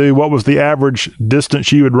used to do, what was the average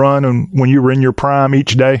distance you would run when you were in your prime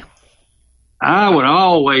each day? I would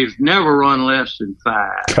always never run less than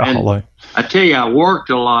 5. Golly. And I tell you, I worked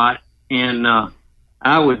a lot. And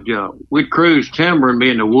we'd cruise timber and be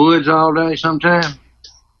in the woods all day sometime.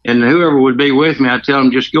 And whoever would be with me, I'd tell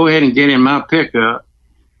them, just go ahead and get in my pickup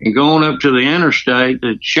and go on up to the interstate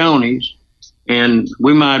at Shoney's. And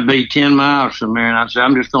we might be 10 miles from there. And I'd say,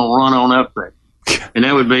 I'm just going to run on up there. And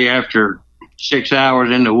that would be after 6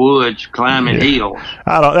 hours in the woods climbing hills.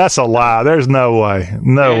 That's a lie. There's no way.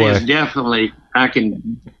 No way. Is definitely, I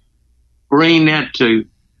can bring that to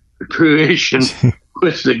fruition.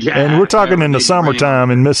 With the guy. And we're talking in the summertime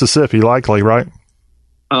in Mississippi, likely, right?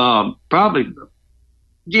 Probably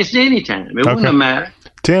just any time. It wouldn't matter.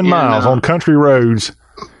 10 miles on country roads.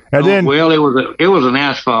 And then, well, it was an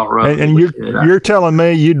asphalt road. And you're telling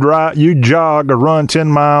me you'd jog or run 10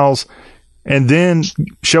 miles and then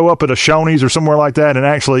show up at a Shoney's or somewhere like that and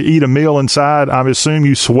actually eat a meal inside, I assume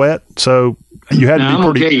you sweat. So you had to be I'm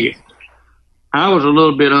pretty. Gonna tell you, I was a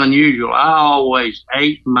little bit unusual. I always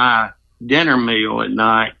ate my dinner meal at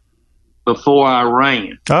night before I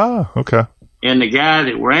ran. Oh, okay. And the guy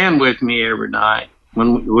that ran with me every night,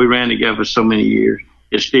 when we ran together for so many years,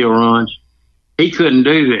 it still runs. He couldn't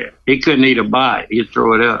do that. He couldn't eat a bite. He'd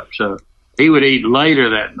throw it up. So he would eat later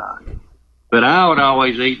that night. But I would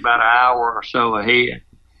always eat about an hour or so ahead.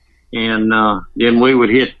 And then we would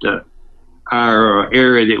hit our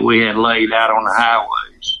area that we had laid out on the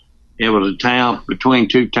highways. It was a town between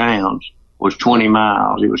two towns, was 20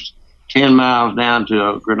 miles. It was 10 miles down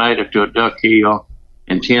to Grenada to a Duck Hill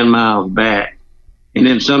and 10 miles back. And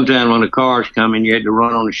then sometimes when the cars come in, you had to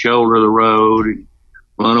run on the shoulder of the road and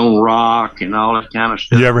run on rock and all that kind of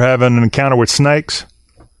stuff. You ever have an encounter with snakes?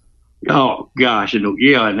 Oh, gosh. In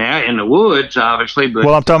the woods, obviously. But,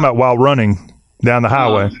 well, I'm talking about while running down the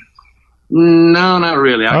highway. No, not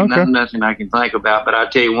really. Okay. Nothing I can think about. But I'll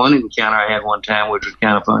tell you one encounter I had one time, which was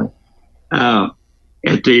kind of funny.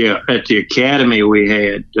 At the academy we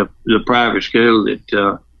had, the private school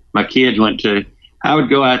that my kids went to, I would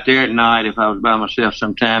go out there at night if I was by myself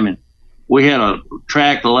sometime, and we had a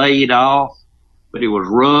track laid off, but it was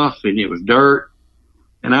rough and it was dirt,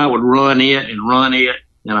 and I would run it, and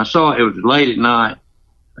I saw it was late at night.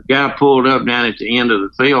 A guy pulled up down at the end of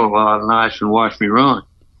the field a lot of nights and watched me run.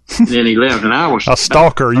 And then he left, and I was a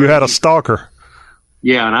stalker. You had a stalker.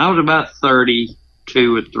 Yeah, and I was about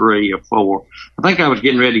 32 or 3 or 4. I think I was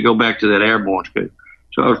getting ready to go back to that airborne school,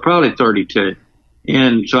 so I was probably 32.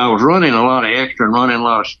 And so I was running a lot of extra and running a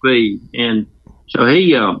lot of speed. And so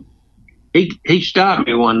he stopped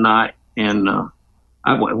me one night, and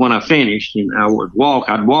when I finished, and I'd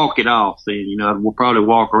walk it off. Then I'd probably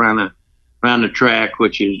walk around the track,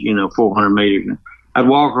 which is 400 meters. I'd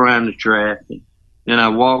walk around the track, and then I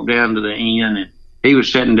walked down to the end, and he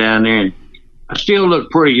was sitting down there, and I still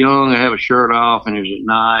looked pretty young. I have a shirt off, and it was at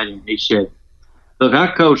night. And he said, "Look,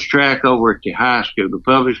 I coach track over at the high school, the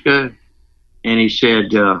public school." And he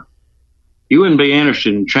said, "You wouldn't be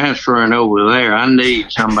interested in transferring over there. I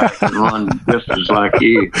need somebody that can run distance like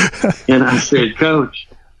you." And I said, Coach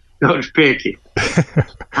Pickett,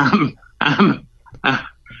 I'm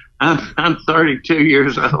 32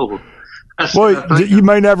 years old. Well, you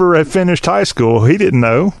may never have finished high school. He didn't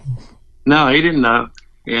know. No, he didn't know.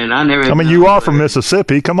 And I never. I mean, you are from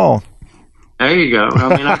Mississippi. Come on. There you go.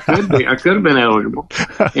 I mean, I could have been eligible,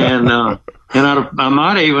 and I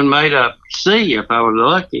might have even made a C if I was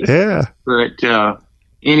lucky. Yeah. But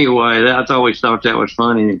anyway, I always thought that was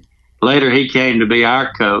funny. Later, he came to be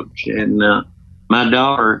our coach, and my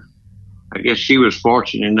daughter, I guess she was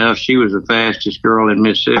fortunate enough. She was the fastest girl in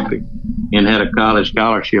Mississippi and had a college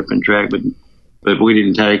scholarship in track, but we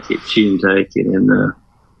didn't take it. She didn't take it, and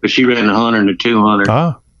but she ran 100 and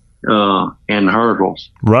 200. And hurdles.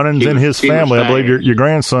 Running's in his family. I believe your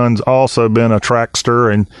grandson's also been a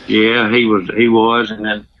trackster, and yeah, he was, and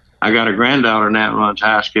then I got a granddaughter now runs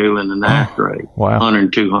high school in the 9th grade. Wow, 100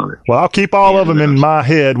 and 200. Well, I'll keep all of them in my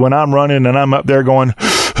head when I'm running, and I'm up there going,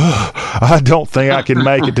 I don't think I can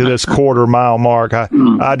make it to this quarter-mile mark.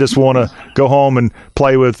 I just want to go home and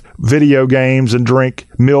play with video games and drink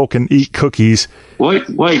milk and eat cookies. Wait,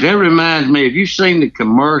 that reminds me. Have you seen the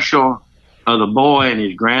commercial of the boy and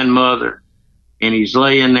his grandmother, and he's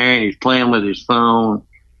laying there and he's playing with his phone,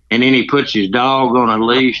 and then he puts his dog on a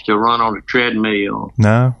leash to run on a treadmill?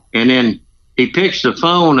 No. And then he picks the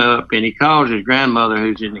phone up and he calls his grandmother,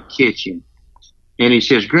 who's in the kitchen, and he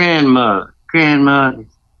says, Grandmother,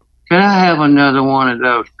 could I have another one of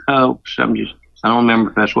those Cokes? I don't remember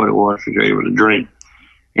if that's what it was. It was a drink.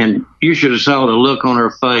 And you should have saw the look on her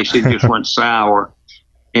face. It just went sour.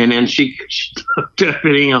 And then she looked up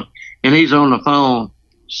at him, and he's on the phone,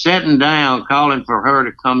 sitting down, calling for her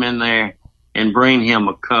to come in there and bring him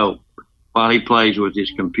a Coke while he plays with his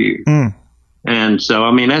computer. Mm. And so,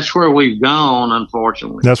 I mean, that's where we've gone,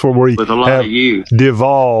 unfortunately. That's where we with a lot of youth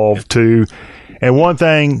devolved to. And one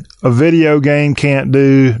thing a video game can't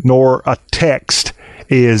do, nor a text,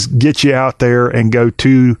 is get you out there and go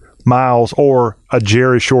 2 miles or a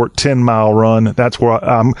Jerry Short 10-mile run. That's where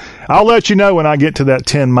I'll let you know when I get to that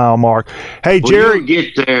 10-mile mark. Hey, Jerry, you'll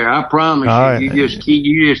get there. I promise you. Right. You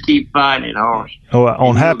just keep fighting it, Horace.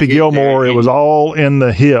 On Happy Gilmore, it was all in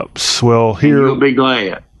the hips. Well, here you'll be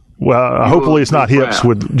glad. Well, hopefully it's not hips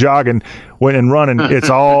with jogging and running.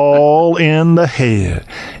 It's all in the head.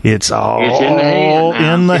 It's all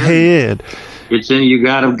in the head. It's in you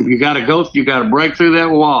gotta break through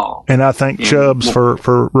that wall. And I thank Chubbs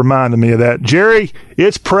for reminding me of that. Jerry,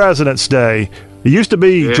 it's President's Day. It used to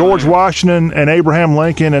be George Washington and Abraham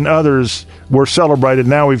Lincoln and others were celebrated.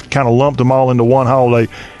 Now we've kind of lumped them all into one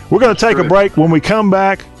holiday. We're going to take a break. When we come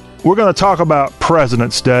back, we're going to talk about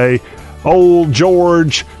President's Day. Old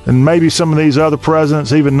George and maybe some of these other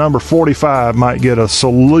presidents, even number 45, might get a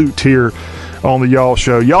salute here on the Y'all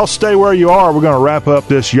Show. Y'all stay where you are. We're going to wrap up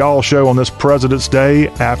this Y'all Show on this President's Day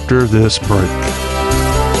after this break.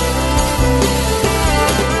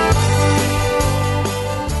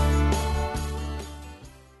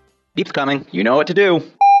 Beep's coming. You know what to do.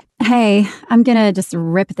 Hey, I'm gonna just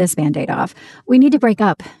rip this Band-Aid off. We need to break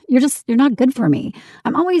up. You're not good for me.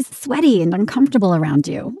 I'm always sweaty and uncomfortable around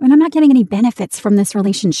you, and I'm not getting any benefits from this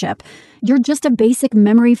relationship. You're just a basic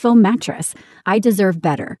memory foam mattress. I deserve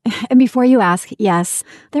better. And before you ask, yes,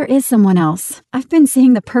 there is someone else. I've been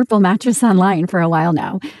seeing the Purple mattress online for a while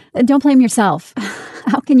now. Don't blame yourself.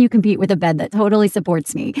 How can you compete with a bed that totally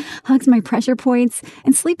supports me, hugs my pressure points,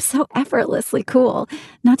 and sleeps so effortlessly cool?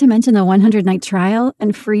 Not to mention the 100-night trial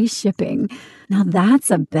and free shipping. Now that's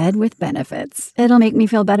a bed with benefits. It'll make me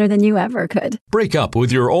feel better than you ever could. Break up with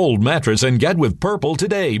your old mattress and get with Purple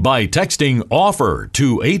today by texting OFFER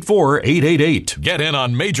to 84888. Get in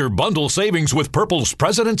on major bundle savings with Purple's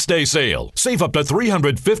President's Day sale. Save up to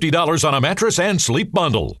 $350 on a mattress and sleep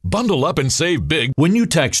bundle. Bundle up and save big when you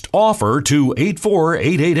text OFFER to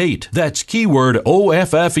 84888. That's keyword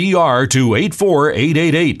OFFER to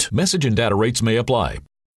 84888. Message and data rates may apply.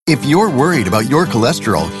 If you're worried about your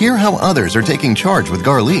cholesterol, hear how others are taking charge with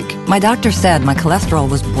Garlic. My doctor said my cholesterol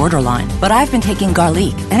was borderline, but I've been taking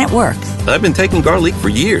Garlic, and it works. I've been taking Garlic for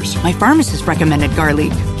years. My pharmacist recommended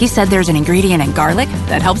Garlic. He said there's an ingredient in garlic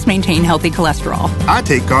that helps maintain healthy cholesterol. I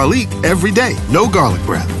take Garlic every day. No garlic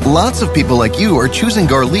breath. Lots of people like you are choosing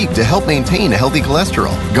Garlic to help maintain a healthy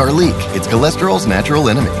cholesterol. Garlic, it's cholesterol's natural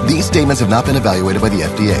enemy. These statements have not been evaluated by the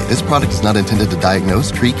FDA. This product is not intended to diagnose,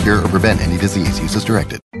 treat, cure, or prevent any disease. Use as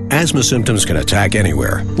directed. Asthma symptoms can attack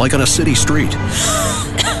anywhere, like on a city street.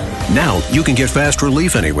 Now you can get fast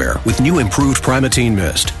relief anywhere with new improved Primatene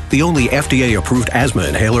Mist, the only FDA-approved asthma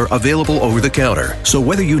inhaler available over the counter. So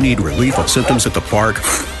whether you need relief of symptoms at the park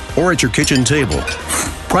or at your kitchen table,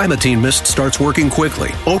 Primatene Mist starts working quickly,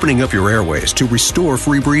 opening up your airways to restore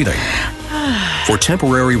free breathing. For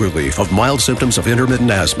temporary relief of mild symptoms of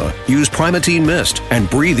intermittent asthma, use Primatene Mist and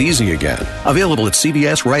breathe easy again. Available at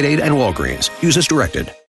CVS, Rite Aid, and Walgreens. Use as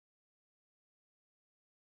directed.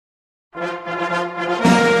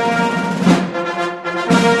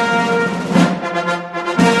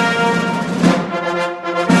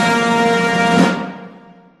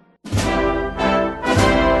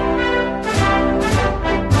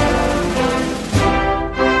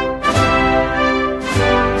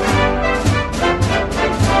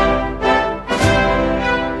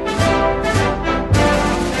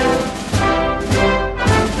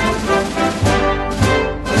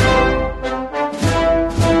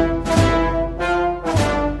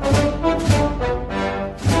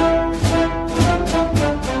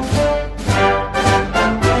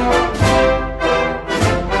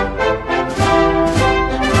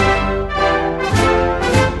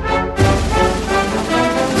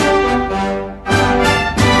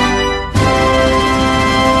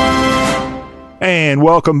 And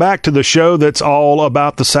welcome back to the show that's all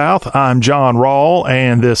about the South. I'm John Rawl,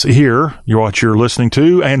 and this here, what you're listening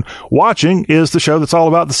to and watching, is the show that's all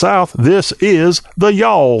about the South. This is the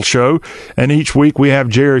Y'all Show, and each week we have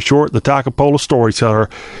Jerry Short, the Takapola storyteller.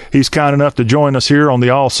 He's kind enough to join us here on the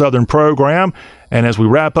All Southern program. And as we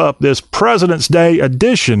wrap up this President's Day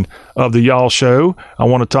edition of the Y'all Show, I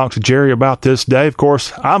want to talk to Jerry about this day. Of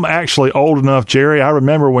course, I'm actually old enough, Jerry. I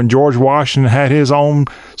remember when George Washington had his own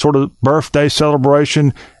sort of birthday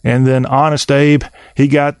celebration, and then Honest Abe, he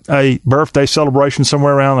got a birthday celebration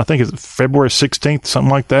somewhere around, I think it's February 16th,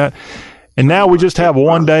 something like that. And now we just have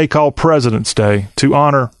one day called President's Day to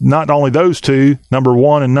honor not only those two, number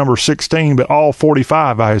 1 and number 16, but all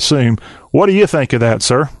 45, I assume. What do you think of that,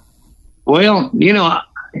 sir? Well, you know,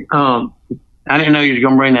 I didn't know you were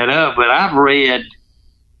going to bring that up, but I've read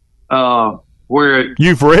where...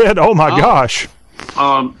 You've read? Oh, my gosh.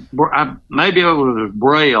 Maybe it was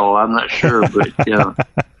Braille. I'm not sure. But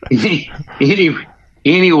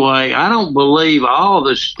anyway, I don't believe all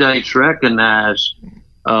the states recognize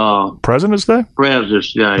President's Day?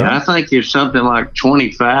 President's Day. Yeah. I think there's something like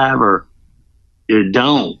 25 or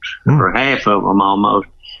don't, or half of them almost.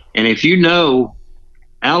 And if you know...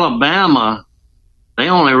 Alabama, they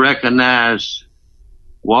only recognize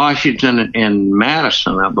Washington and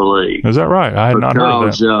Madison, I believe. Is that right? I had not heard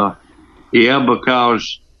of that.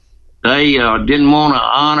 Because they didn't want to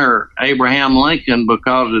honor Abraham Lincoln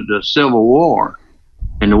because of the Civil War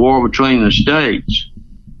and the war between the states,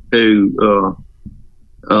 who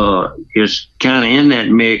is kind of in that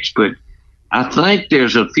mix. But I think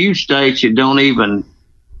there's a few states that don't even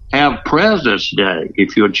have President's Day,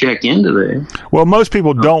 if you'll check into that. Well, most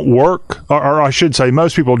people don't work, or I should say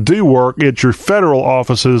most people do work. It's your federal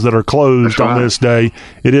offices that are closed on this day.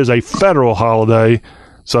 It is a federal holiday.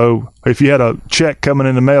 So if you had a check coming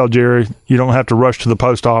in the mail, Jerry, you don't have to rush to the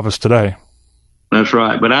post office today. That's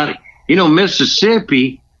right. But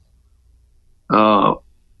Mississippi, I'm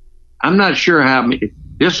not sure how many.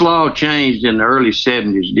 This law changed in the early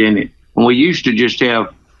 70s, didn't it? When we used to just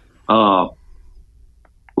have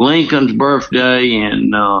Lincoln's birthday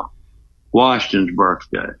and Washington's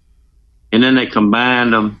birthday, and then they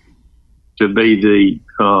combined them to be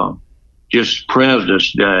the just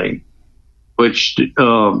President's Day. Which,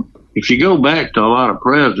 if you go back to a lot of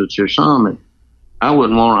presidents, there's some that I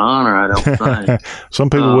wouldn't want to honor. I don't think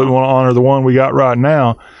some people wouldn't want to honor the one we got right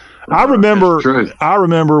now. I remember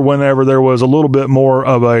whenever there was a little bit more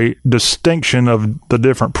of a distinction of the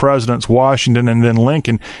different presidents, Washington and then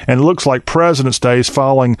Lincoln, and it looks like President's Day is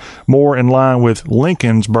falling more in line with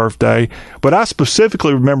Lincoln's birthday. But I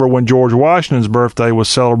specifically remember when George Washington's birthday was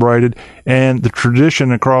celebrated, and the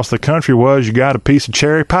tradition across the country was you got a piece of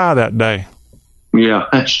cherry pie that day. Yeah,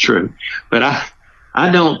 that's true. But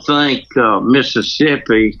I don't think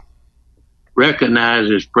Mississippi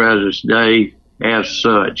recognizes President's Day as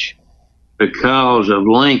such because of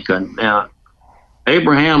Lincoln. Now,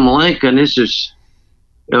 Abraham Lincoln, this is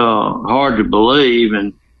hard to believe,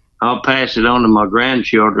 and I'll pass it on to my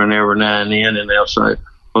grandchildren every now and then, and they'll say,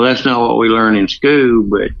 well, that's not what we learn in school,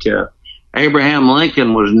 but Abraham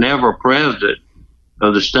Lincoln was never president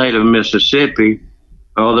of the state of Mississippi,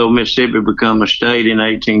 although Mississippi became a state in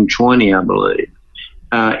 1820, I believe,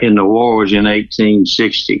 and the war was in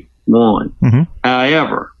 1861. Mm-hmm.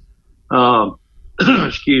 However,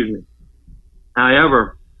 excuse me.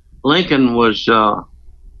 However, Lincoln was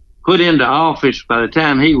put into office. By the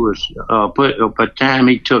time he was by the time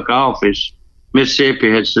he took office,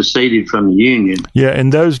 Mississippi had seceded from the Union. Yeah, in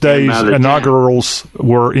those days, inaugurals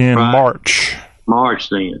were in March. March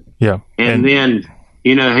then. Yeah, and then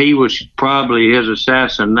he was probably his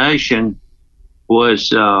assassination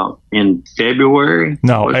was in February.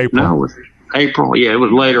 No, April. No, it was April. Yeah, it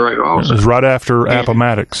was later. Also. It was right after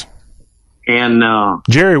Appomattox. And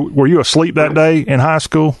Jerry, were you asleep that day in high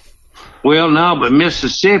school? Well, no, but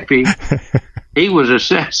Mississippi, he was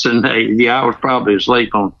assassinated. Yeah, I was probably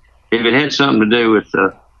asleep on. If it had something to do with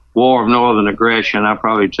the War of Northern Aggression, I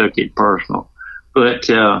probably took it personal. But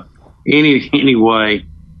anyway,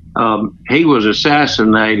 he was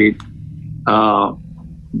assassinated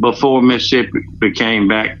before Mississippi became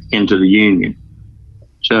back into the Union.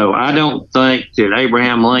 So I don't think that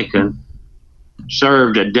Abraham Lincoln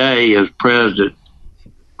served a day as president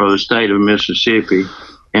for the state of Mississippi,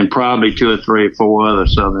 and probably 2 or 3 or 4 other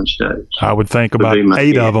southern states. I would think about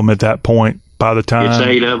 8 of them at that point. By the time it's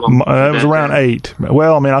 8 of them, it was around 8.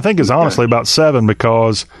 Well, I mean, I think it's honestly about 7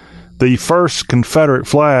 because the first Confederate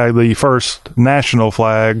flag, the first national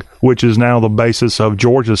flag, which is now the basis of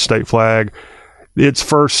Georgia's state flag, its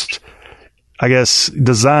first, I guess,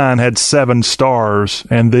 design had 7 stars,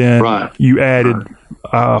 and then you added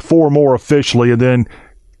 4 more officially, and then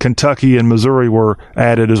Kentucky and Missouri were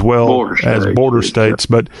added as well as border states.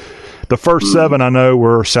 But the first 7 I know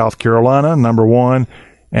were South Carolina, number 1,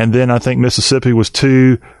 and then I think Mississippi was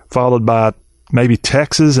 2, followed by maybe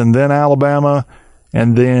Texas, and then Alabama,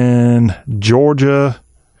 and then Georgia,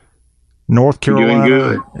 North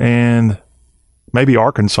Carolina, and maybe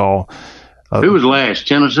Arkansas. Who was last?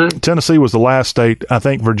 Tennessee? Tennessee was the last state. I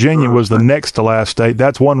think Virginia was the next to last state.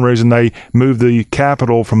 That's one reason they moved the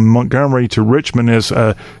capital from Montgomery to Richmond as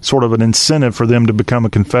sort of an incentive for them to become a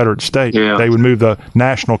Confederate state. Yeah. They would move the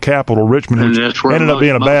national capital, Richmond, which ended up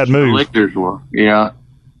being a bad move. Leaders were. Yeah.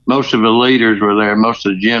 Most of the leaders were there, most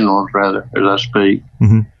of the generals, rather, as I speak.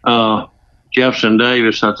 Mm-hmm. Jefferson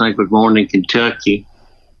Davis, I think, was born in Kentucky.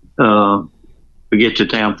 We get to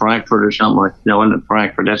town Frankfort or something like that. No, it wasn't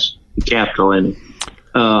Frankfort. That's the capital, isn't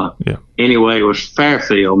it? Anyway, it was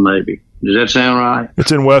Fairfield, maybe. Does that sound right?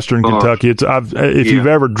 It's in western Kentucky. If you've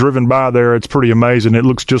ever driven by there, it's pretty amazing. It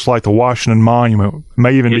looks just like the Washington Monument. It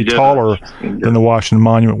may even be taller than the Washington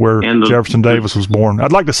Monument where Jefferson Davis was born.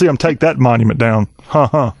 I'd like to see them take that monument down.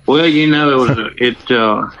 Well, it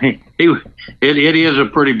is a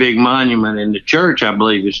pretty big monument, and the church, I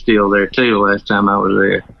believe, is still there too. Last time I was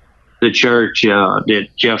there, the church that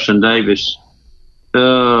Jefferson Davis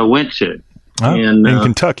went to in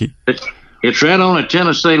Kentucky. It's right on the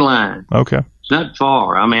Tennessee line. Okay. It's not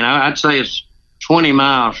far. I mean, I'd say it's 20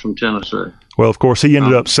 miles from Tennessee. Well, of course, he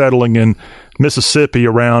ended up settling in Mississippi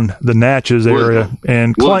around the Natchez area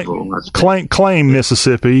and claimed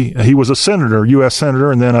Mississippi. He was a senator, U.S.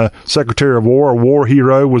 senator, and then a Secretary of War, a war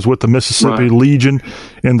hero, was with the Mississippi Legion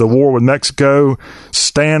in the war with Mexico.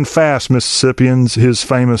 Stand fast, Mississippians, his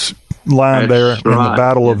famous line in the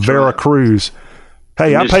Battle of Veracruz.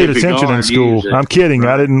 Hey, I paid attention in school. I'm kidding. We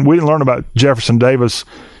didn't learn about Jefferson Davis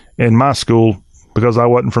in my school because I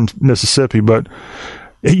wasn't from Mississippi, but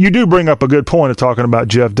you do bring up a good point of talking about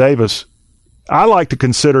Jeff Davis. I like to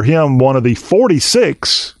consider him one of the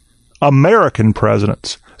 46 American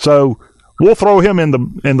presidents. So we'll throw him in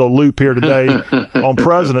the loop here today on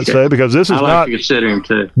President's Day, because this is not to consider him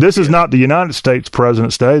too. This is not the United States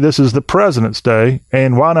President's Day. This is the President's Day,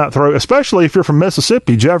 and why not throw? Especially if you're from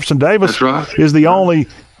Mississippi, Jefferson Davis is the only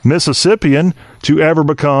Mississippian to ever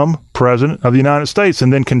become president of the United States.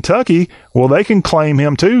 And then Kentucky, well, they can claim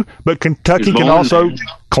him too, but Kentucky can also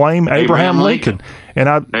claim Abraham Lincoln. And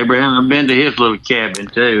I've been to his little cabin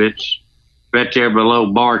too. It's right there below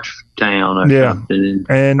Barchtown.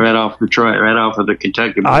 And right off of the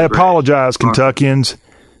Kentucky. I apologize, Kentuckians.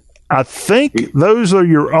 I think those are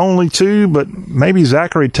your only two, but maybe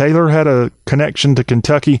Zachary Taylor had a connection to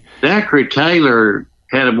Kentucky. Zachary Taylor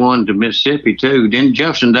had one to Mississippi too. Didn't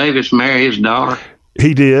Jefferson Davis marry his daughter?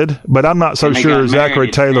 He did, but I'm not so sure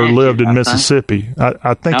Zachary Taylor lived in Mississippi.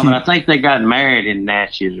 I think they got married in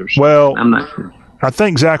Natchez or something. Well, I'm not sure. I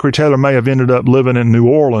think Zachary Taylor may have ended up living in New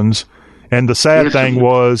Orleans, and the sad thing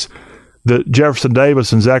was that Jefferson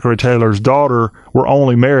Davis and Zachary Taylor's daughter were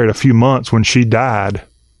only married a few months when she died.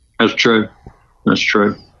 That's true.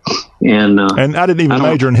 And I didn't even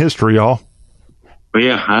major in history, y'all. Well,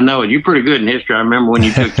 yeah, I know it. You're pretty good in history. I remember when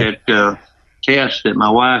you took that test that my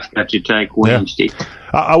wife got you to take Wednesday. Yeah.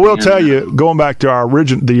 I will tell you, going back to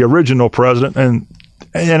the original president,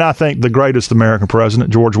 and I think the greatest American president,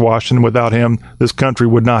 George Washington. Without him, this country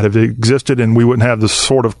would not have existed, and we wouldn't have the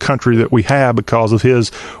sort of country that we have because of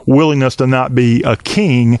his willingness to not be a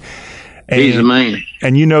king. He's a man.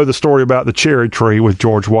 And you know the story about the cherry tree with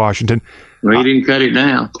George Washington. Well, he didn't cut it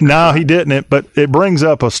down. No, he didn't. But it brings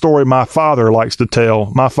up a story my father likes to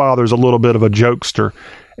tell. My father's a little bit of a jokester.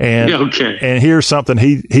 And here's something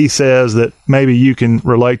he says that maybe you can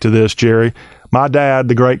relate to this, Jerry. My dad,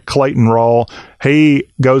 the great Clayton Rawl, he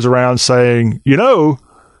goes around saying,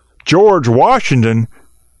 George Washington,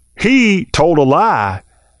 he told a lie.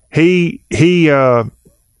 He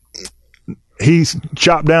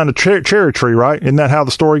chopped down the cherry tree, right? Isn't that how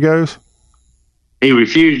the story goes? He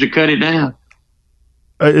refused to cut it down.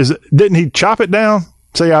 Didn't he chop it down?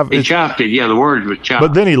 He chopped it. Yeah, the word was chopped.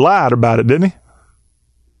 But then he lied about it, didn't he?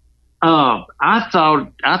 I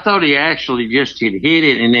thought he actually just had hit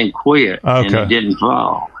it and then quit, and it didn't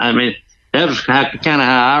fall. I mean, that was kind of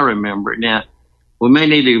how I remember it. Now, we may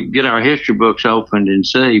need to get our history books opened and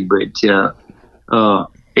see, but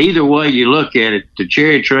either way you look at it, the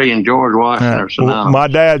cherry tree and George Washington are synonymous. Well, my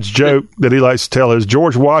dad's joke that he likes to tell is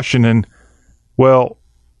George Washington, well,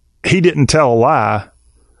 he didn't tell a lie,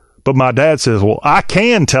 but my dad says, well, I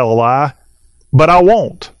can tell a lie, but I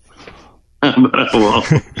won't.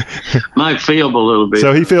 Might feel a little bit.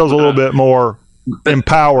 So he feels a little bit more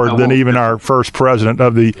empowered than even our first president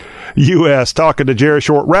of the U.S. Talking to Jerry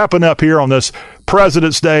Short, wrapping up here on this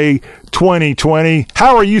President's Day 2020.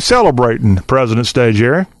 How are you celebrating President's Day,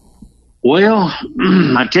 Jerry? Well,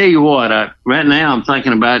 I tell you what, right now I'm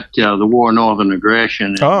thinking about the war of northern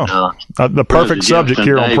aggression. And, the perfect subject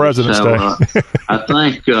here on President's Day. I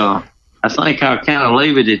think I'll kind of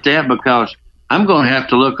leave it at that because I'm going to have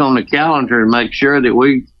to look on the calendar and make sure that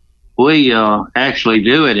we actually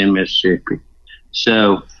do it in Mississippi.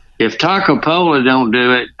 So if Taco Pola don't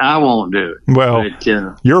do it, I won't do it. Well,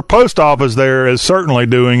 your post office there is certainly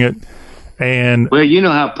doing it. And well, you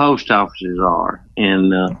know how post offices are.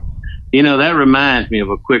 And, that reminds me of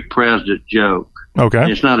a quick president joke. Okay.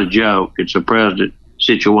 And it's not a joke. It's a president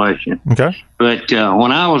situation. Okay. But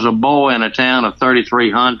when I was a boy in a town of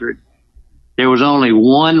 3,300, there was only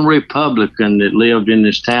one Republican that lived in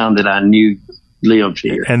this town that I knew lived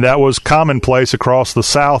here. And that was commonplace across the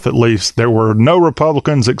South, at least. There were no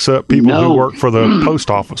Republicans except people who worked for the post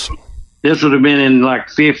office. This would have been in like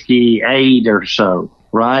 58 or so,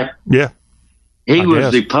 right? Yeah. He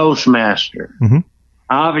was the postmaster. Mm-hmm.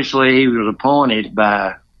 Obviously, he was appointed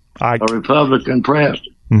by a Republican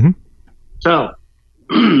president. Mm-hmm. So,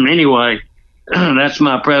 anyway, that's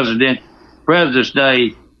my President's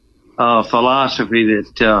Day philosophy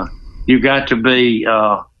that you got to be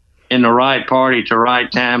in the right party at the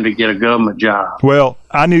right time to get a government job. Well,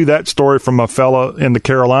 I knew that story from a fella in the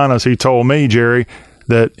Carolinas. He told me, Jerry,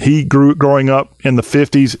 that he growing up in the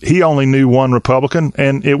 50s, he only knew one Republican,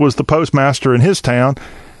 and it was the postmaster in his town.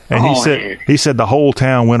 And he said the whole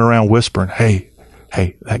town went around whispering, hey,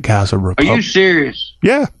 that guy's a Republican. Are you serious?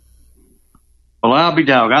 Yeah. Well, I'll be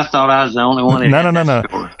dog. I thought I was the only one.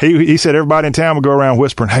 No. He said everybody in town would go around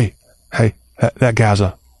whispering, hey, that guy's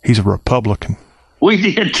he's a Republican. We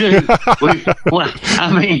did too. When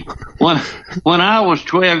I was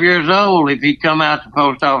 12 years old, if he'd come out the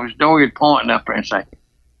post office door, he'd point up there and say,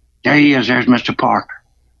 there he is, there's Mr. Parker.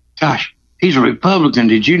 Gosh, he's a Republican.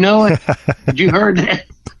 Did you know it? Did you heard that?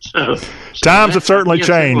 So times have certainly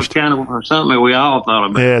changed. It was kind of something we all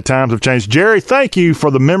thought about. Yeah, times have changed. Jerry, thank you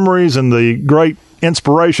for the memories and the great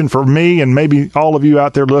inspiration for me and maybe all of you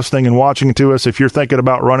out there listening and watching to us. If you're thinking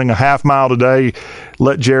about running a half mile today,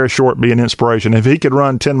 let Jerry Short be an inspiration. If he could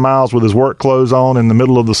run 10 miles with his work clothes on in the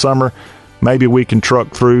middle of the summer, maybe we can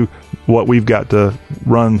truck through what we've got to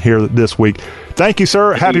run here this week. Thank you,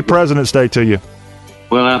 sir. Happy President's Day to you.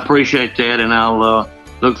 Well, I appreciate that, and I'll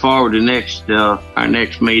look forward to our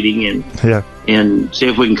next meeting and see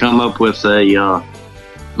if we can come up with a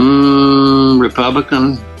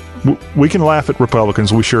Republican. We can laugh at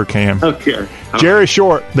Republicans. We sure can. Okay. Jerry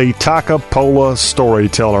Short, the Takapola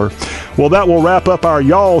storyteller. Well, that will wrap up our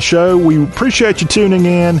Y'all Show. We appreciate you tuning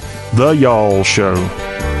in. The Y'all Show.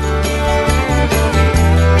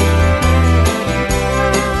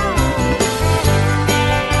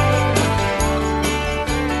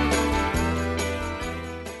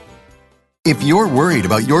 If you're worried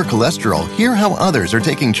about your cholesterol, hear how others are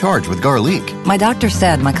taking charge with Garlic. My doctor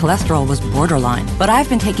said my cholesterol was borderline, but I've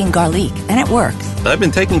been taking Garlic, and it works. I've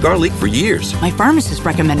been taking Garlic for years. My pharmacist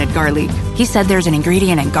recommended Garlic. He said there's an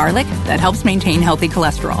ingredient in garlic that helps maintain healthy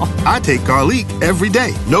cholesterol. I take Garlic every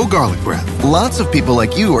day. No garlic breath. Lots of people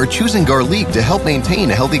like you are choosing Garlic to help maintain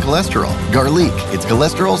a healthy cholesterol. Garlic, it's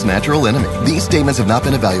cholesterol's natural enemy. These statements have not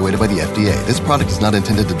been evaluated by the FDA. This product is not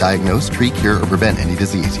intended to diagnose, treat, cure, or prevent any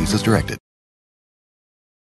disease. Use as directed.